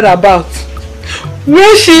her whereabouts.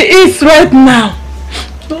 Where she is right now,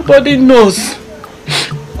 nobody knows.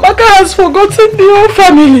 Amaka has forgotten the whole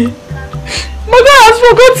family. Mother has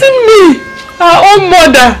forgotten me, her own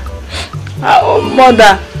mother. Her own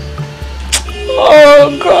mother. Oh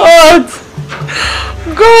God.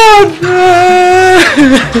 God.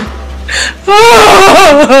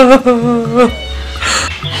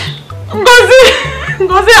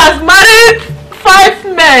 Ngozi has married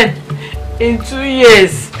 5 men in 2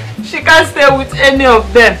 years. She can't stay with any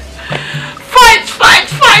of them. Fight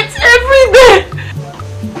every day.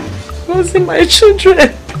 Ngozi, my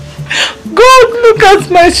children. God, look at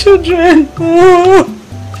my children. Oh.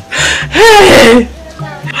 Hey!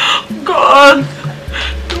 God,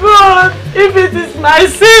 if it is my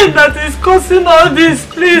sin that is causing all this,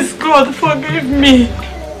 please, God, forgive me.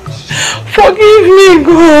 Forgive me,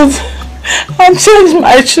 God. And change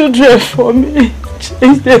my children for me.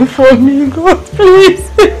 Change them for me, God, please.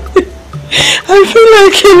 I feel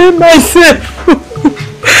like killing myself.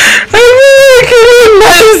 I feel like killing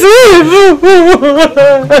myself.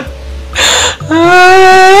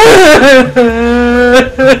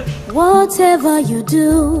 Whatever you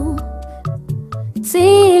do,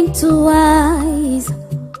 think twice.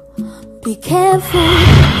 Be careful,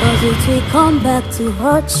 cause it will come back to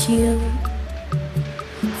hurt you.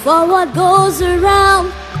 For what goes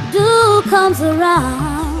around, comes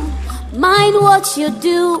around. Mind what you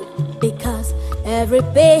do, because every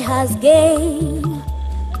pay has gain.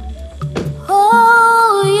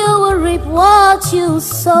 Oh, you will reap what you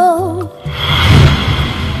sow.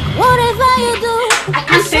 Whatever you do, I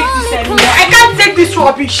can't take this anymore. I can't take this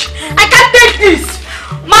rubbish. I can't take this.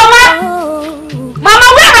 Mama! Mama,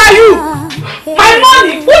 where are you? My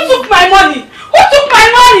money! Who took my money? Who took my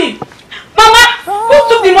money? Mama, who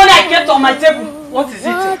took the money I kept on my table? What is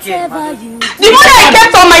it again, Mama? The money I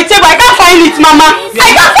kept on my table, I can't find it, Mama.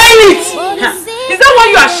 I can't find it. Is that why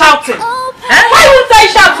you are shouting? Why won't I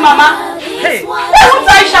shout, Mama? Hey, why won't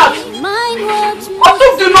I shout? Who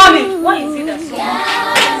took the money? Why is it that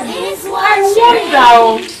I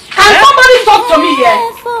wonder. Can somebody talk to me here?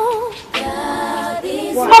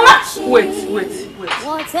 Mama, wait.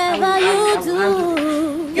 Whatever you do,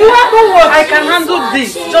 you handle what? I can handle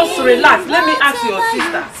this. Just relax. Let me ask your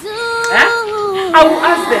sisters. I will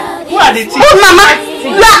ask them. Who are the thieves? Oh, Mama,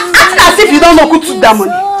 you are acting as if you don't know who took that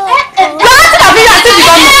money. You are acting as if you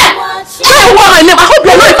don't know. I hope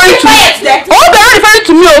you are not referring to me. I hope you are not referring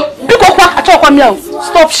to me.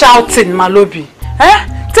 Stop shouting, Malobi.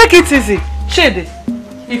 Take it easy. Shade,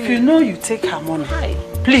 if you know you take her money,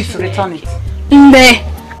 please return it. I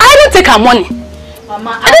didn't take her money.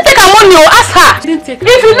 Mama, I didn't take her money. Ask her.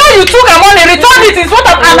 If you know you took her money, return it. Is what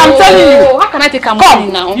I'm telling you. How can I take her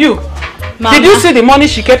money now? You. Mama. Did you see the money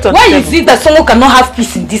she kept on the table? Why is it that someone cannot have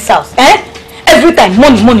peace in this house? Every time,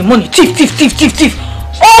 money, thief.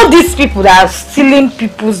 All these people that are stealing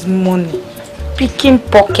people's money, picking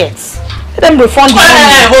pockets. Let them refund the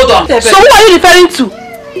money. Hold on. So who are you referring to?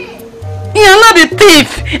 I am not the thief.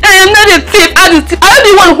 I am not the thief. I am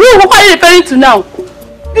the one. Who are you referring to now?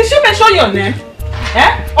 Did she mention your name?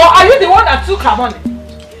 Or are you the one that took her money?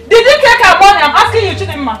 Did you take her money? I'm asking you,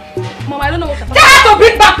 Chidinma. Mama, I don't know what happened. Tell her to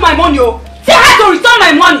bring back my money, oh. Tell her to return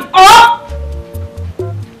my money, or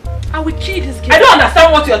I will kill this girl. I don't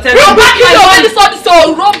understand what you're telling me. You back me already saw this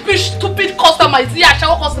rubbish, stupid customer. Is he a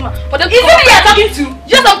shower customer? For them to is it me you're talking to?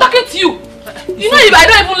 Yes, I'm talking to you. You know, if I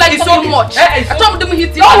don't even like so much. I told them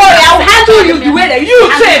hit you. Don't worry, I'll handle you the way that you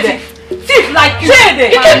trade. Thief like you.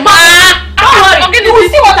 Trade. Don't worry, you will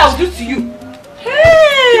see what I'll do to you.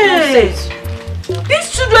 Hey! These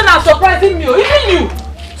children are surprising me, even you.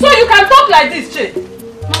 So you can talk like this, Che.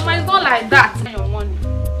 Mama, it's not like that. Your money.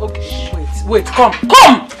 Okay, wait, come.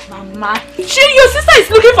 Mama. Your sister is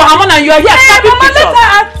looking for her money and you are here snapping Mama, pictures. let her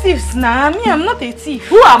have thieves now. Me, I'm not a thief.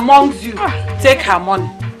 Who amongst you take her money?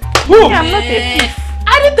 Who? Me, I'm not a thief.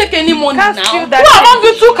 I didn't take any money now. Who among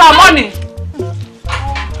you took her money?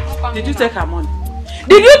 Did you take her money?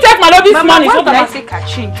 Did you take Malobi's money? Why did I take her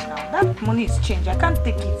change now? That money is change. I can't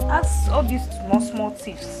take it. That's all these small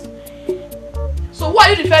thieves. So why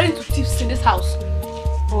are you referring to thieves in this house?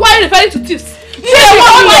 Why are you referring to thieves? A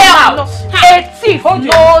thief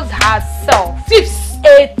knows herself. Thieves.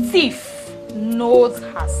 A thief knows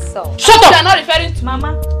herself. Shut up! You are not referring to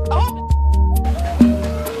Mama.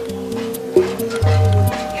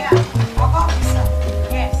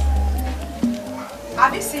 Yes.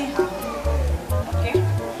 Have you seen her? Okay.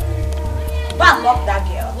 Go and lock that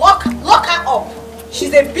girl. Lock her up.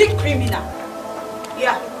 She's a big criminal.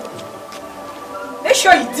 Yeah. Make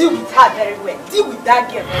sure you deal with her very well. Deal with that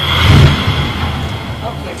girl very well.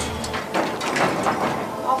 Okay.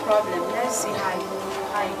 No problem. Let's see how it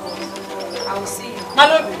goes. I will see you.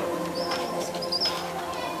 Malobi.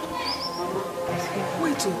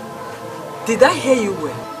 Wait, did I hear you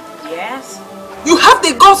well? Yes. You have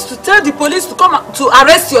the guts to tell the police to come to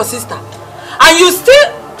arrest your sister, and you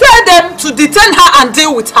still tell them to detain her and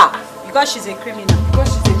deal with her. Because she's a criminal.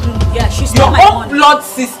 Yeah, she's your my own money. blood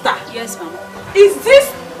sister. Yes, ma'am. Is this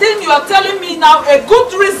thing you are telling me now a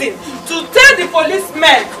good reason to tell the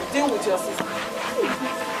policemen to deal with your sister?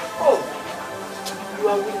 Oh, you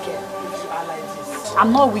are wicked if you are like this.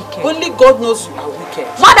 I'm not wicked. Only God knows you are wicked.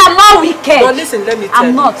 What? I'm not wicked. But listen, let me tell you.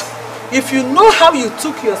 I'm not. If you know how you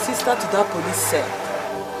took your sister to that police cell,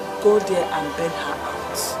 go there and bail her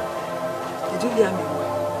out. Did you hear me?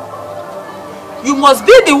 You must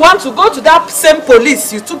be the one to go to that same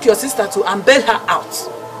police you took your sister to and bail her out.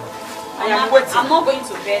 I am waiting. I'm not going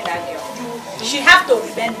to bail that girl. She have to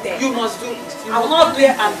remain there. You must do it. I will not do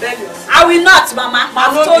it and bail yourself. I will not, Mama.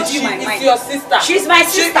 I've told you my mind. She's your sister. She's my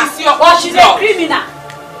sister. She is your but she's a blood. criminal.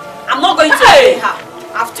 I'm not going to bail her.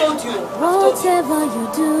 I've told you. Whatever you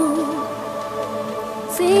do,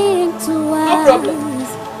 think twice. No problem.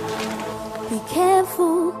 Be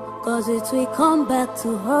careful, cause it will come back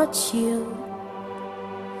to hurt you.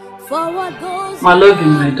 For what goes My love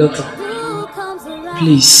and my daughter,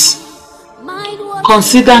 please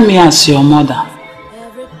consider me as your mother.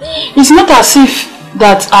 It's not as if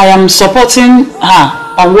that I am supporting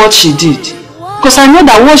her on what she did, because I know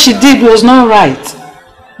that what she did was not right.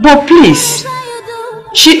 But please,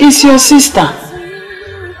 she is your sister.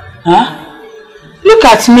 Huh? Look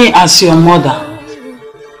at me as your mother.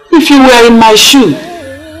 If you were in my shoe,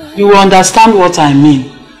 you will understand what I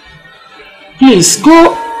mean. Please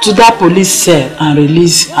go to that police cell and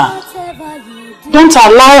release her. Don't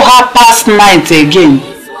allow her past night again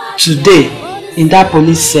today in that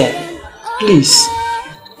police cell. Please.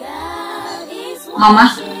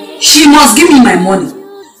 Mama, she must give me my money.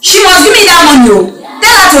 She must give me that money. Oh.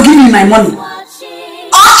 Tell her to give me my money.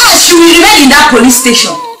 Or else she will remain in that police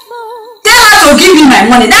station. Tell her to give me my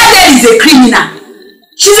money. That girl is a criminal.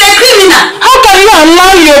 She's a criminal. How can you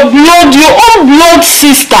allow your own blood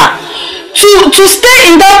sister to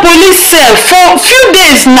stay in that police cell for a few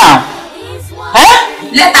days now?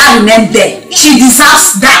 Eh? Let her remain there. She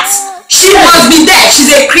deserves that. She must be there.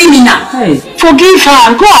 She's a criminal. Hey, forgive her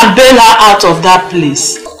and go and bail her out of that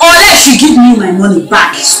place. Or let she give me my money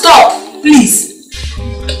back. Stop, please.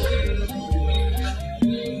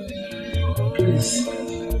 Please.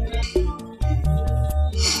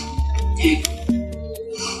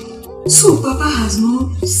 So Papa has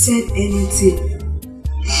not said anything.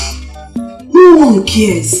 No one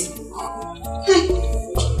cares.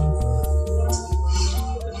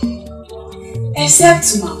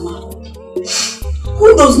 Except Mama,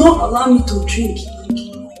 who does not allow me to drink.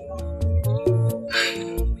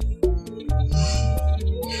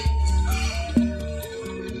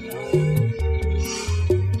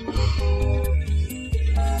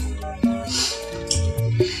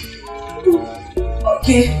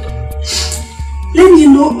 Okay.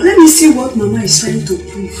 Let me see what Mama is trying to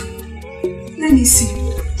prove. Let me see.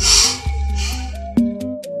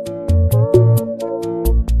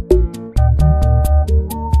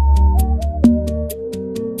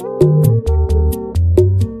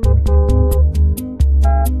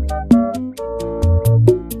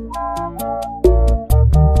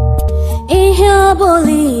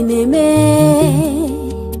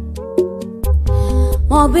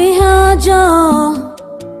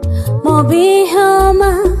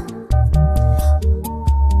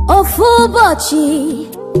 ụbọchị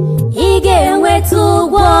ị ga-enweta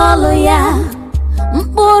ụgwọ ọlụ ya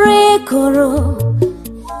mkpụrụ ịkụrụ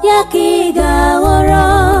ya ka ị ga-aghọrọ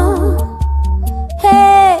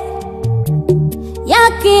ya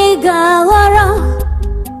ka ị ga-aghọrọ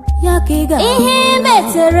ya ka ị ga-aghọrọ ihe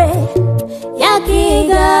metere ya ka ị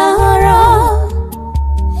ga-aghọrọ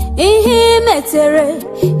ihe metere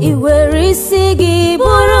I were isi gị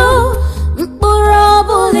bụrụ mkpụrụ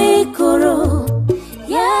ọbụla ịkụrụ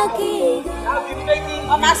ya ka ị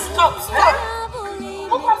Mama, stop.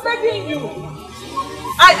 I'm begging you.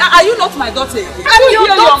 Are you not my daughter? I'm your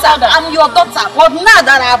daughter. I'm your daughter. But now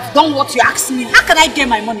that I've done what you asked me, how can I get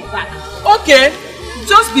my money back? Okay,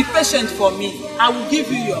 just be patient for me. I will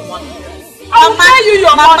give you your money. I will pay you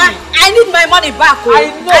your money. I need my money back. Oh.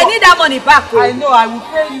 I know. I need that money back. Oh. I know. I will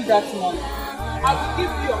pay you that money. I will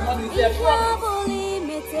give you your money. It's a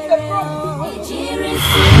promise. It's a promise.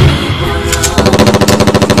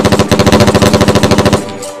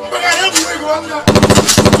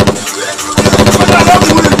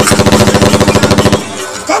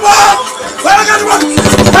 Come on!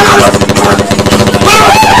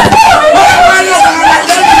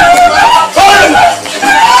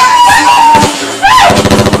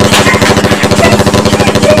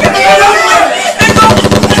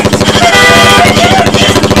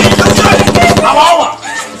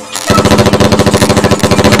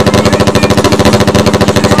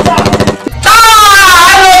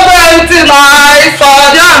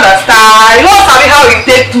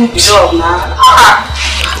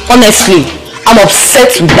 Honestly, I'm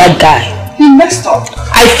upset with that guy. He messed up.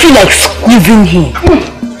 I feel like squeezing him.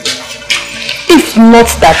 If not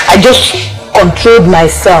that, I just controlled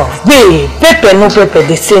myself. Hey, pepper no pepper,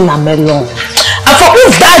 they say na melon. I for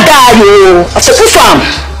proof that guy, yo. I for proof him.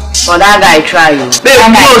 For that guy try you.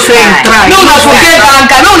 Babe, no say try. No, not forget that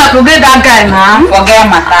guy. No, not forget that guy, man. Forget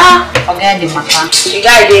matter. Forget the matter. The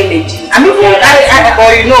guy dey legit. I'm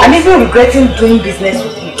even regretting doing business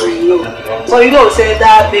with him. But you know, say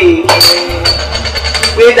that day,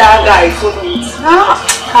 where that guy follow it.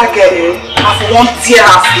 I get it. I want tear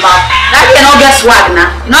her slap. That guy not get swag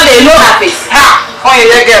now. You know they know her face. Oh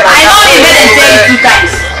yeah, get I know they made them say it 2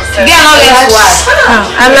 times. The guy not get swag.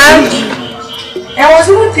 I like you. I was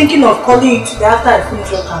even thinking of calling you today after I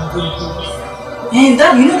finish work and going home. And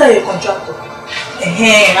that, you know that you're a contractor.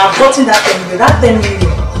 I've gotten that 10 million. That 10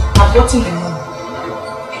 million, I've gotten the money.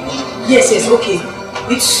 Yes, okay.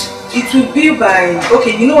 It will be by,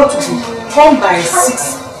 okay, you know what to do. Come by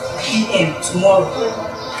 6 p.m. tomorrow.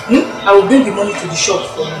 I will bring the money to the shop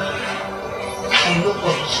for you. No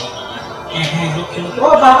problem. Okay.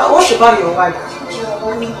 What about your wife?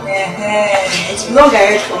 It's long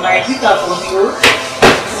ahead for my Twitter for you.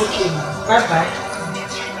 Okay, bye-bye.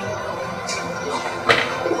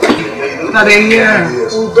 Not in here.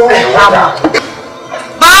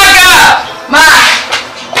 Baga! Ma!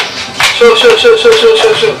 Show.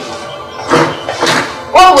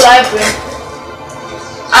 What would I bring?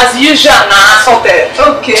 As usual, nah, something.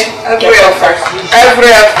 Okay, every effort.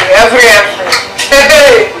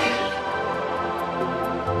 Hey!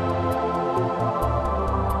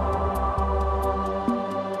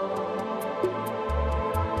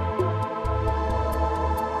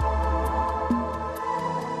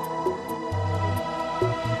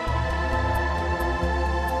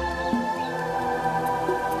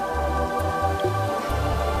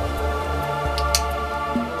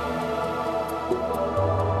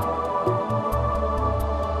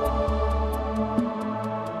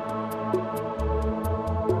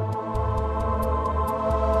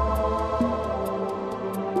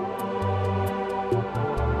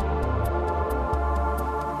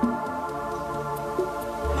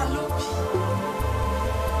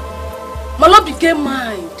 Malobi get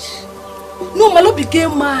mind. No, Malobi get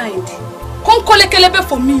mind. Come call a kelebe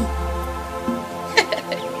for me.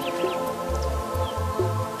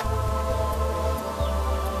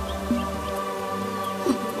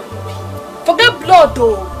 Forget blood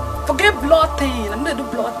though. Forget blood thing. I'm gonna do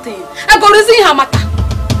blood thing. I go reason her matter.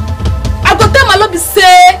 I go tell Malobi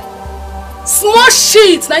say small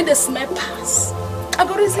shit now the smell pass. I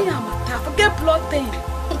go reason her matter. Forget blood thing.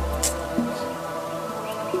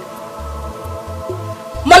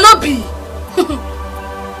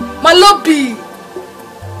 Malobi,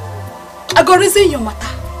 I go reason your matter.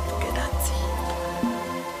 Forget that.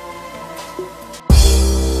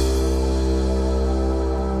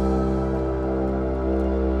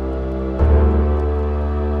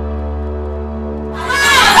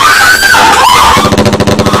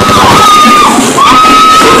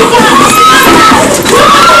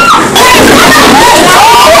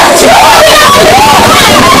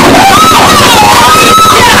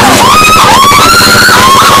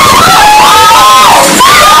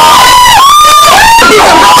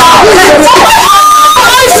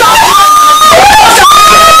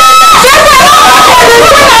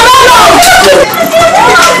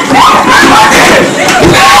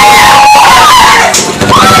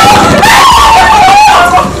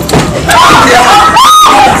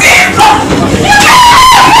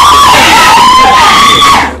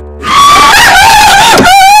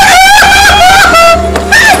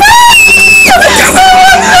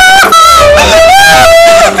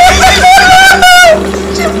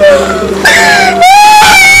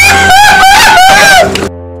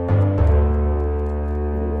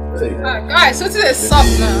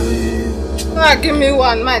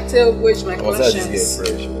 My tail wedge my conscience.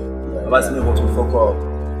 I'm asking you to fuck up.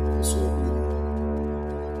 So,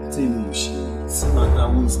 tell me, she see my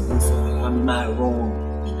who is good for her. I'm not wrong.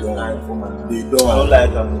 They don't. I don't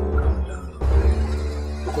like them. Calm down.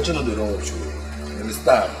 The question of the rush. You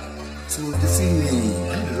understand? So, they see me,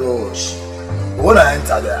 the rush. But when I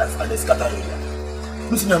enter there, I just scatter area.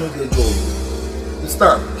 You see me, I'm not get joy. You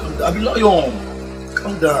understand? I be not young.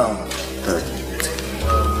 Calm down.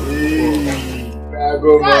 Hey.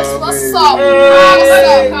 Guys, what's up? Make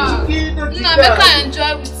I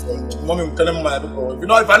enjoy with you. Mommy, I'm telling my people.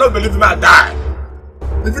 If I don't believe me, I die.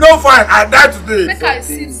 If you don't find, I die today. Make I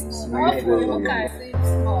sit small.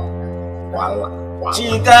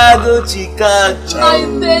 Chicago. My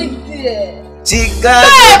baby. Chicago.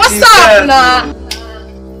 Hey, what's up now?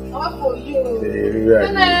 What for you?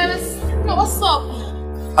 No, what's up?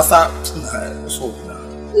 What's up now?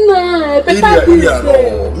 Nah, better do it.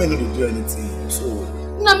 Me no do anything. So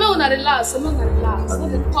nah, me wanna relax. I'm gonna relax. Not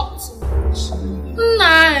to talk too much.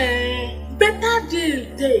 Nah, better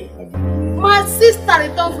My sister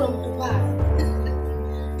returned from Dubai.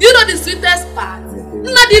 You know the sweetest part?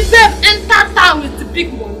 Now the babe enter town with the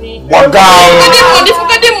big money. What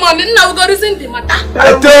Forget the money. Now we go reason the matter.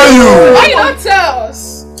 I tell you. Why you don't tell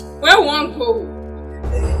us? Where we want go?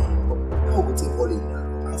 How go take calling now?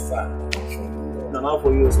 How far? Now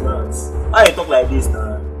for you smart. How you talk like this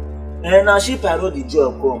now? And now she parod the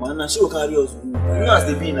job come and now she will carry us good. You know as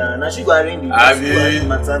they be now. Now she go arrange the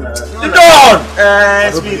matter now. You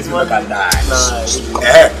done! Speak to one can die.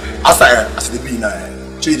 As they be now.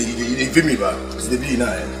 She they feel me back. As they be now.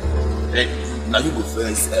 Now you go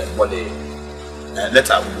first, body. Let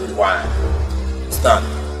her go wine. Stand.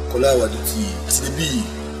 Kola what the tea. As they be.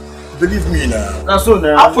 Believe me now. Now so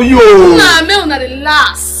now. How for you? Nah, me una the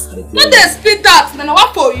last. When they split that, then I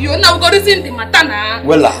want for you. Now we go reason the matter now.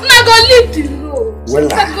 Well, now go leave the road. Well,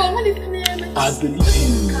 I believe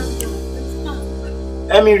you.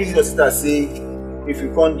 Let me reason your sister say, if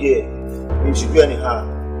you come here, you should do anyhow.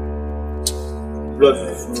 Blood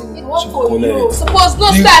will flow. What for you? Suppose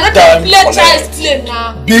no style. Not to play child's play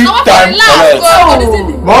now. Big time collect.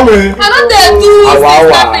 Mommy. I don't dare do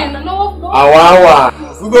Awawa.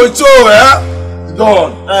 We go to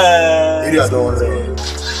done. Area done.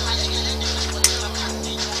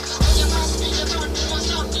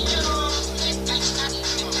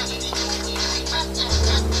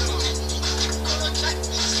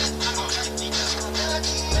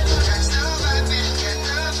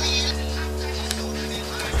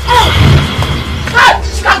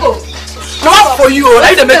 Not for you,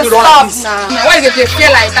 let them make you run this. Why did they feel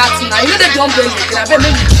like that now? You know they don't bring it.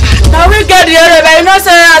 Now we get the area, but you know say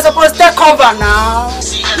I supposed to take cover now.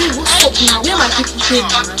 What's up now? Where my people stay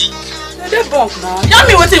now? They bunk now. Tell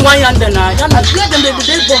me what you want yonder now. Where them they bunk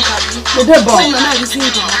at? They bunk. Come now, you see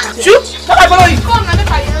it. Shoot. I follow you. Come now, make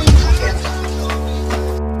I hear you.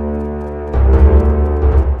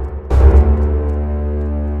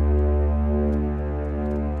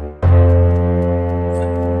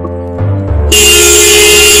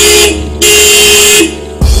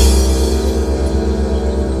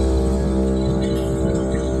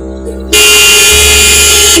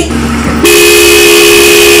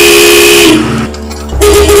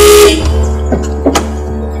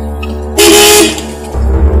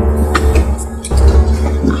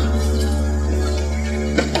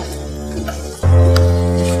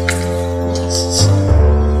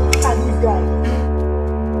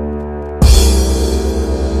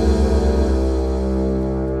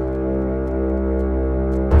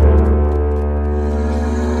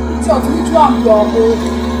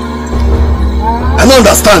 I don't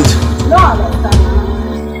understand. No understand.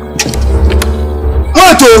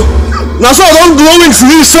 What now so I don't grow wings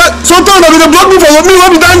me. Sometimes they block me from me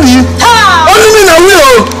when be dandy. Only me na we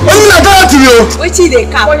only me na that you. Wetin dey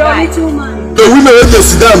cap? For your little man. The women wey dey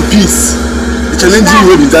sit down peace. The challenging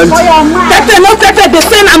wey be dandy. For your man. Pepe, they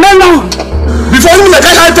say I'm alone. Before you like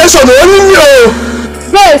that attention, only me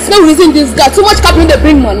Yes, no reason this guy. Too much capital they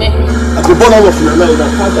bring money. I go burn all of you now.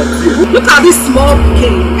 Look at this small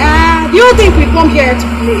kid. Do you think we come here to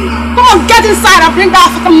play? Come on, get inside and bring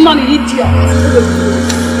that fucking money, idiot.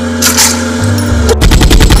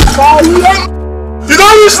 Oh yeah. You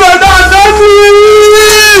don't use like that, daddy!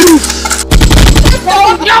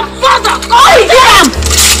 Your father! Oh yeah!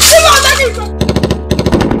 Come on, let me go.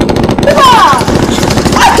 Come on!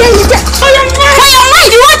 Okay, you get for your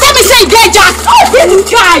mind. You want to tell me say get Jack? Oh,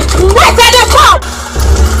 this guy! Where's the cop?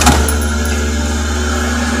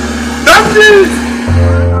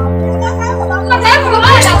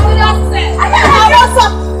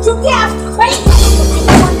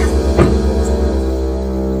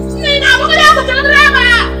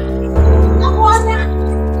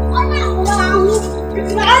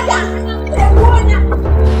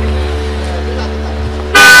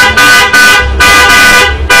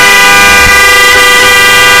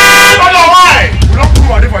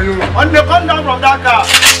 Come down from that car.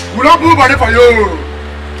 We don't move money for you.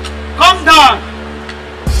 Come down.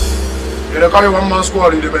 You're carry one man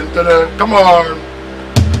squad in the ventana. Come on.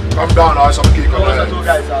 Come down, I some key. Come on.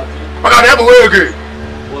 But I never will again.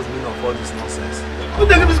 What's the meaning of all this nonsense? Who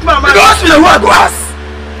they give this man? You ask me who I go ask.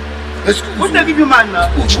 Who they give you man now?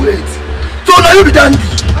 Wait. So now you be dandy.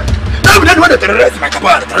 Now you be dandy when they terrorize my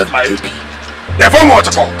papa and terrorize my AP. Therefore, what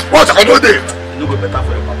to come? What to come? No day. You go better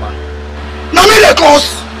for your papa. Now me the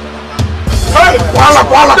cause. Hey, wala.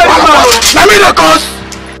 Now me the cause.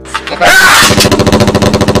 Wala.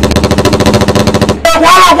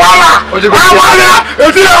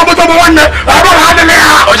 It's here about the one. I don't have the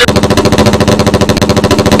mayor.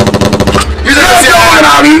 You just see how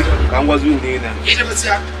I'm Can was you there?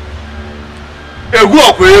 Egu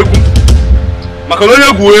okwe egu. maka na onye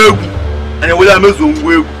egwu egwu anyị were amezu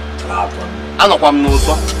ngwa egwu anọkwa m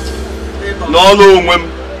n'ụzọ n'ọnụ onwe m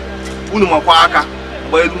unu makwa aka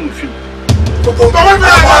gbanyere unu fim Stop calling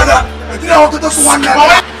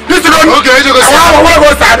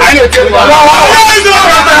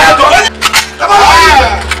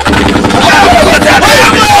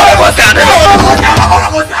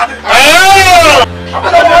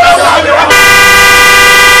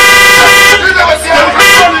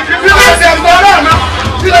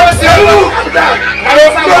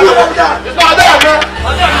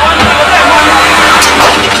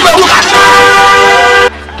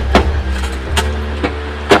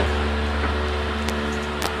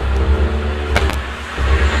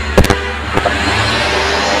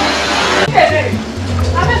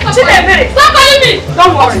me!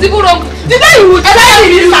 Don't worry. What's wrong? The day you will tell me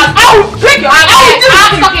this man, I will break your hand.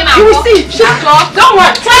 You will see. Don't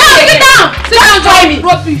worry. Sit down. Sit down, join me.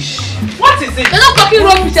 Rubbish. What is it? You're not talking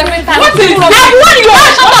rubbish every time. What is it?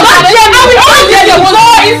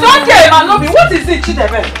 What is it,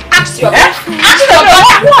 Chidebe? Ask your wife. Ask your wife.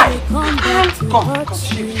 Why? Come.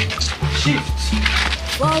 Shift.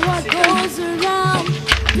 What goes around,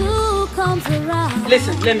 who comes around?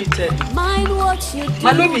 Listen, let me tell you. Mind what you do.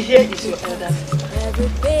 My lady here is your elder sister.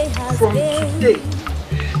 From today,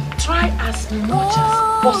 try as much as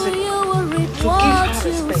possible to give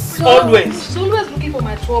her respect. Always. She's always looking for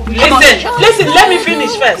my trouble. Listen, let me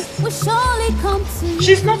finish first.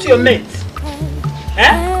 She's not your mate.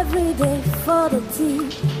 Every day for the tea,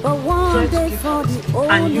 but one day for the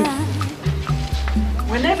old. And you.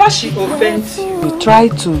 Whenever she offends you, try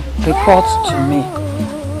to report to me.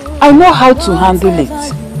 I know how to handle it.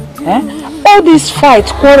 All this fight,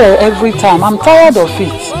 quarrel every time, I'm tired of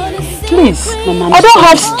it. Please, I don't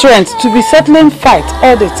have strength to be settling fight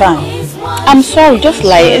all the time. I'm sorry, just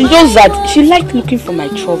that she liked looking for my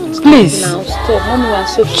troubles. Please. Now stop, mommy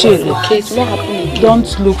was so chill, okay? It's not happening again.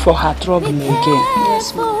 Don't look for her trouble again.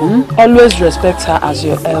 Yes, ma'am. Always respect her as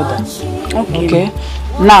your elder. Okay?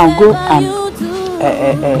 Now go and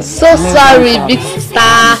so sorry, big sister.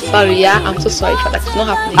 Sorry, yeah. I'm so sorry for that. It's not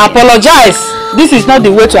happening again. Apologize. This is not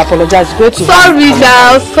the way to apologize. Go to sorry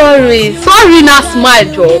now. Sorry. Sorry now, smile,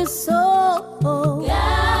 Joe.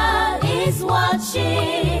 God is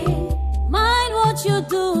watching. Mind what you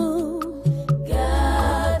do.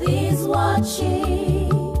 God is watching.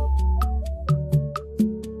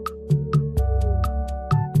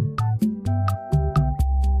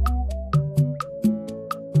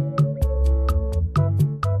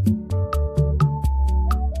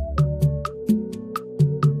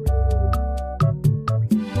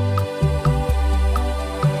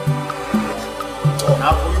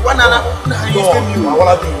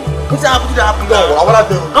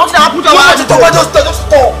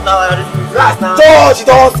 She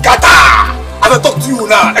don't scatter. I will talk to you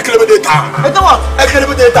now.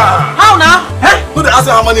 How now? Don't ask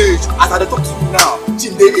me how many age. As I talk to you now,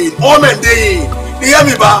 Jim day in, all men day in. They hear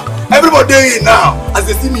me, ba? Everybody day in now. As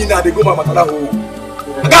they see me now, they go my matala home.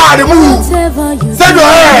 God, they move. Send your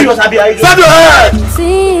head. Send your head.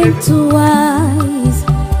 Think twice.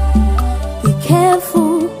 Be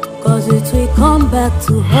careful, cause it will come back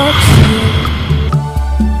to hurt you.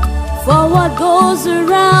 For what goes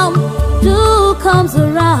around, comes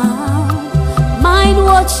around. Mind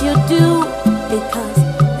what you do, because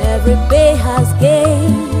every day has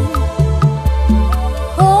gain.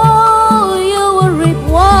 Oh, you will reap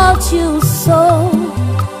what you sow.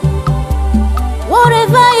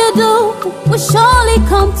 Whatever you do will surely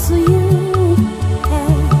come to you.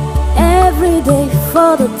 Every day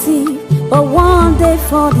for the thief, but one day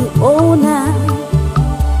for the owner.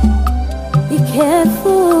 Be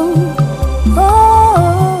careful.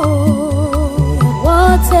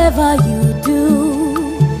 Whatever you do,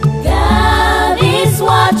 God is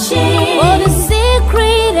watching. For the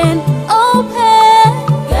secret and open,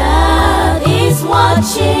 God is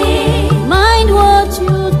watching. Mind what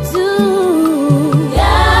you do,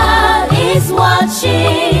 God is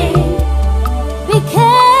watching. Be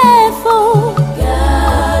careful,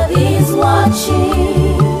 God is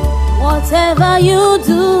watching. Whatever you do.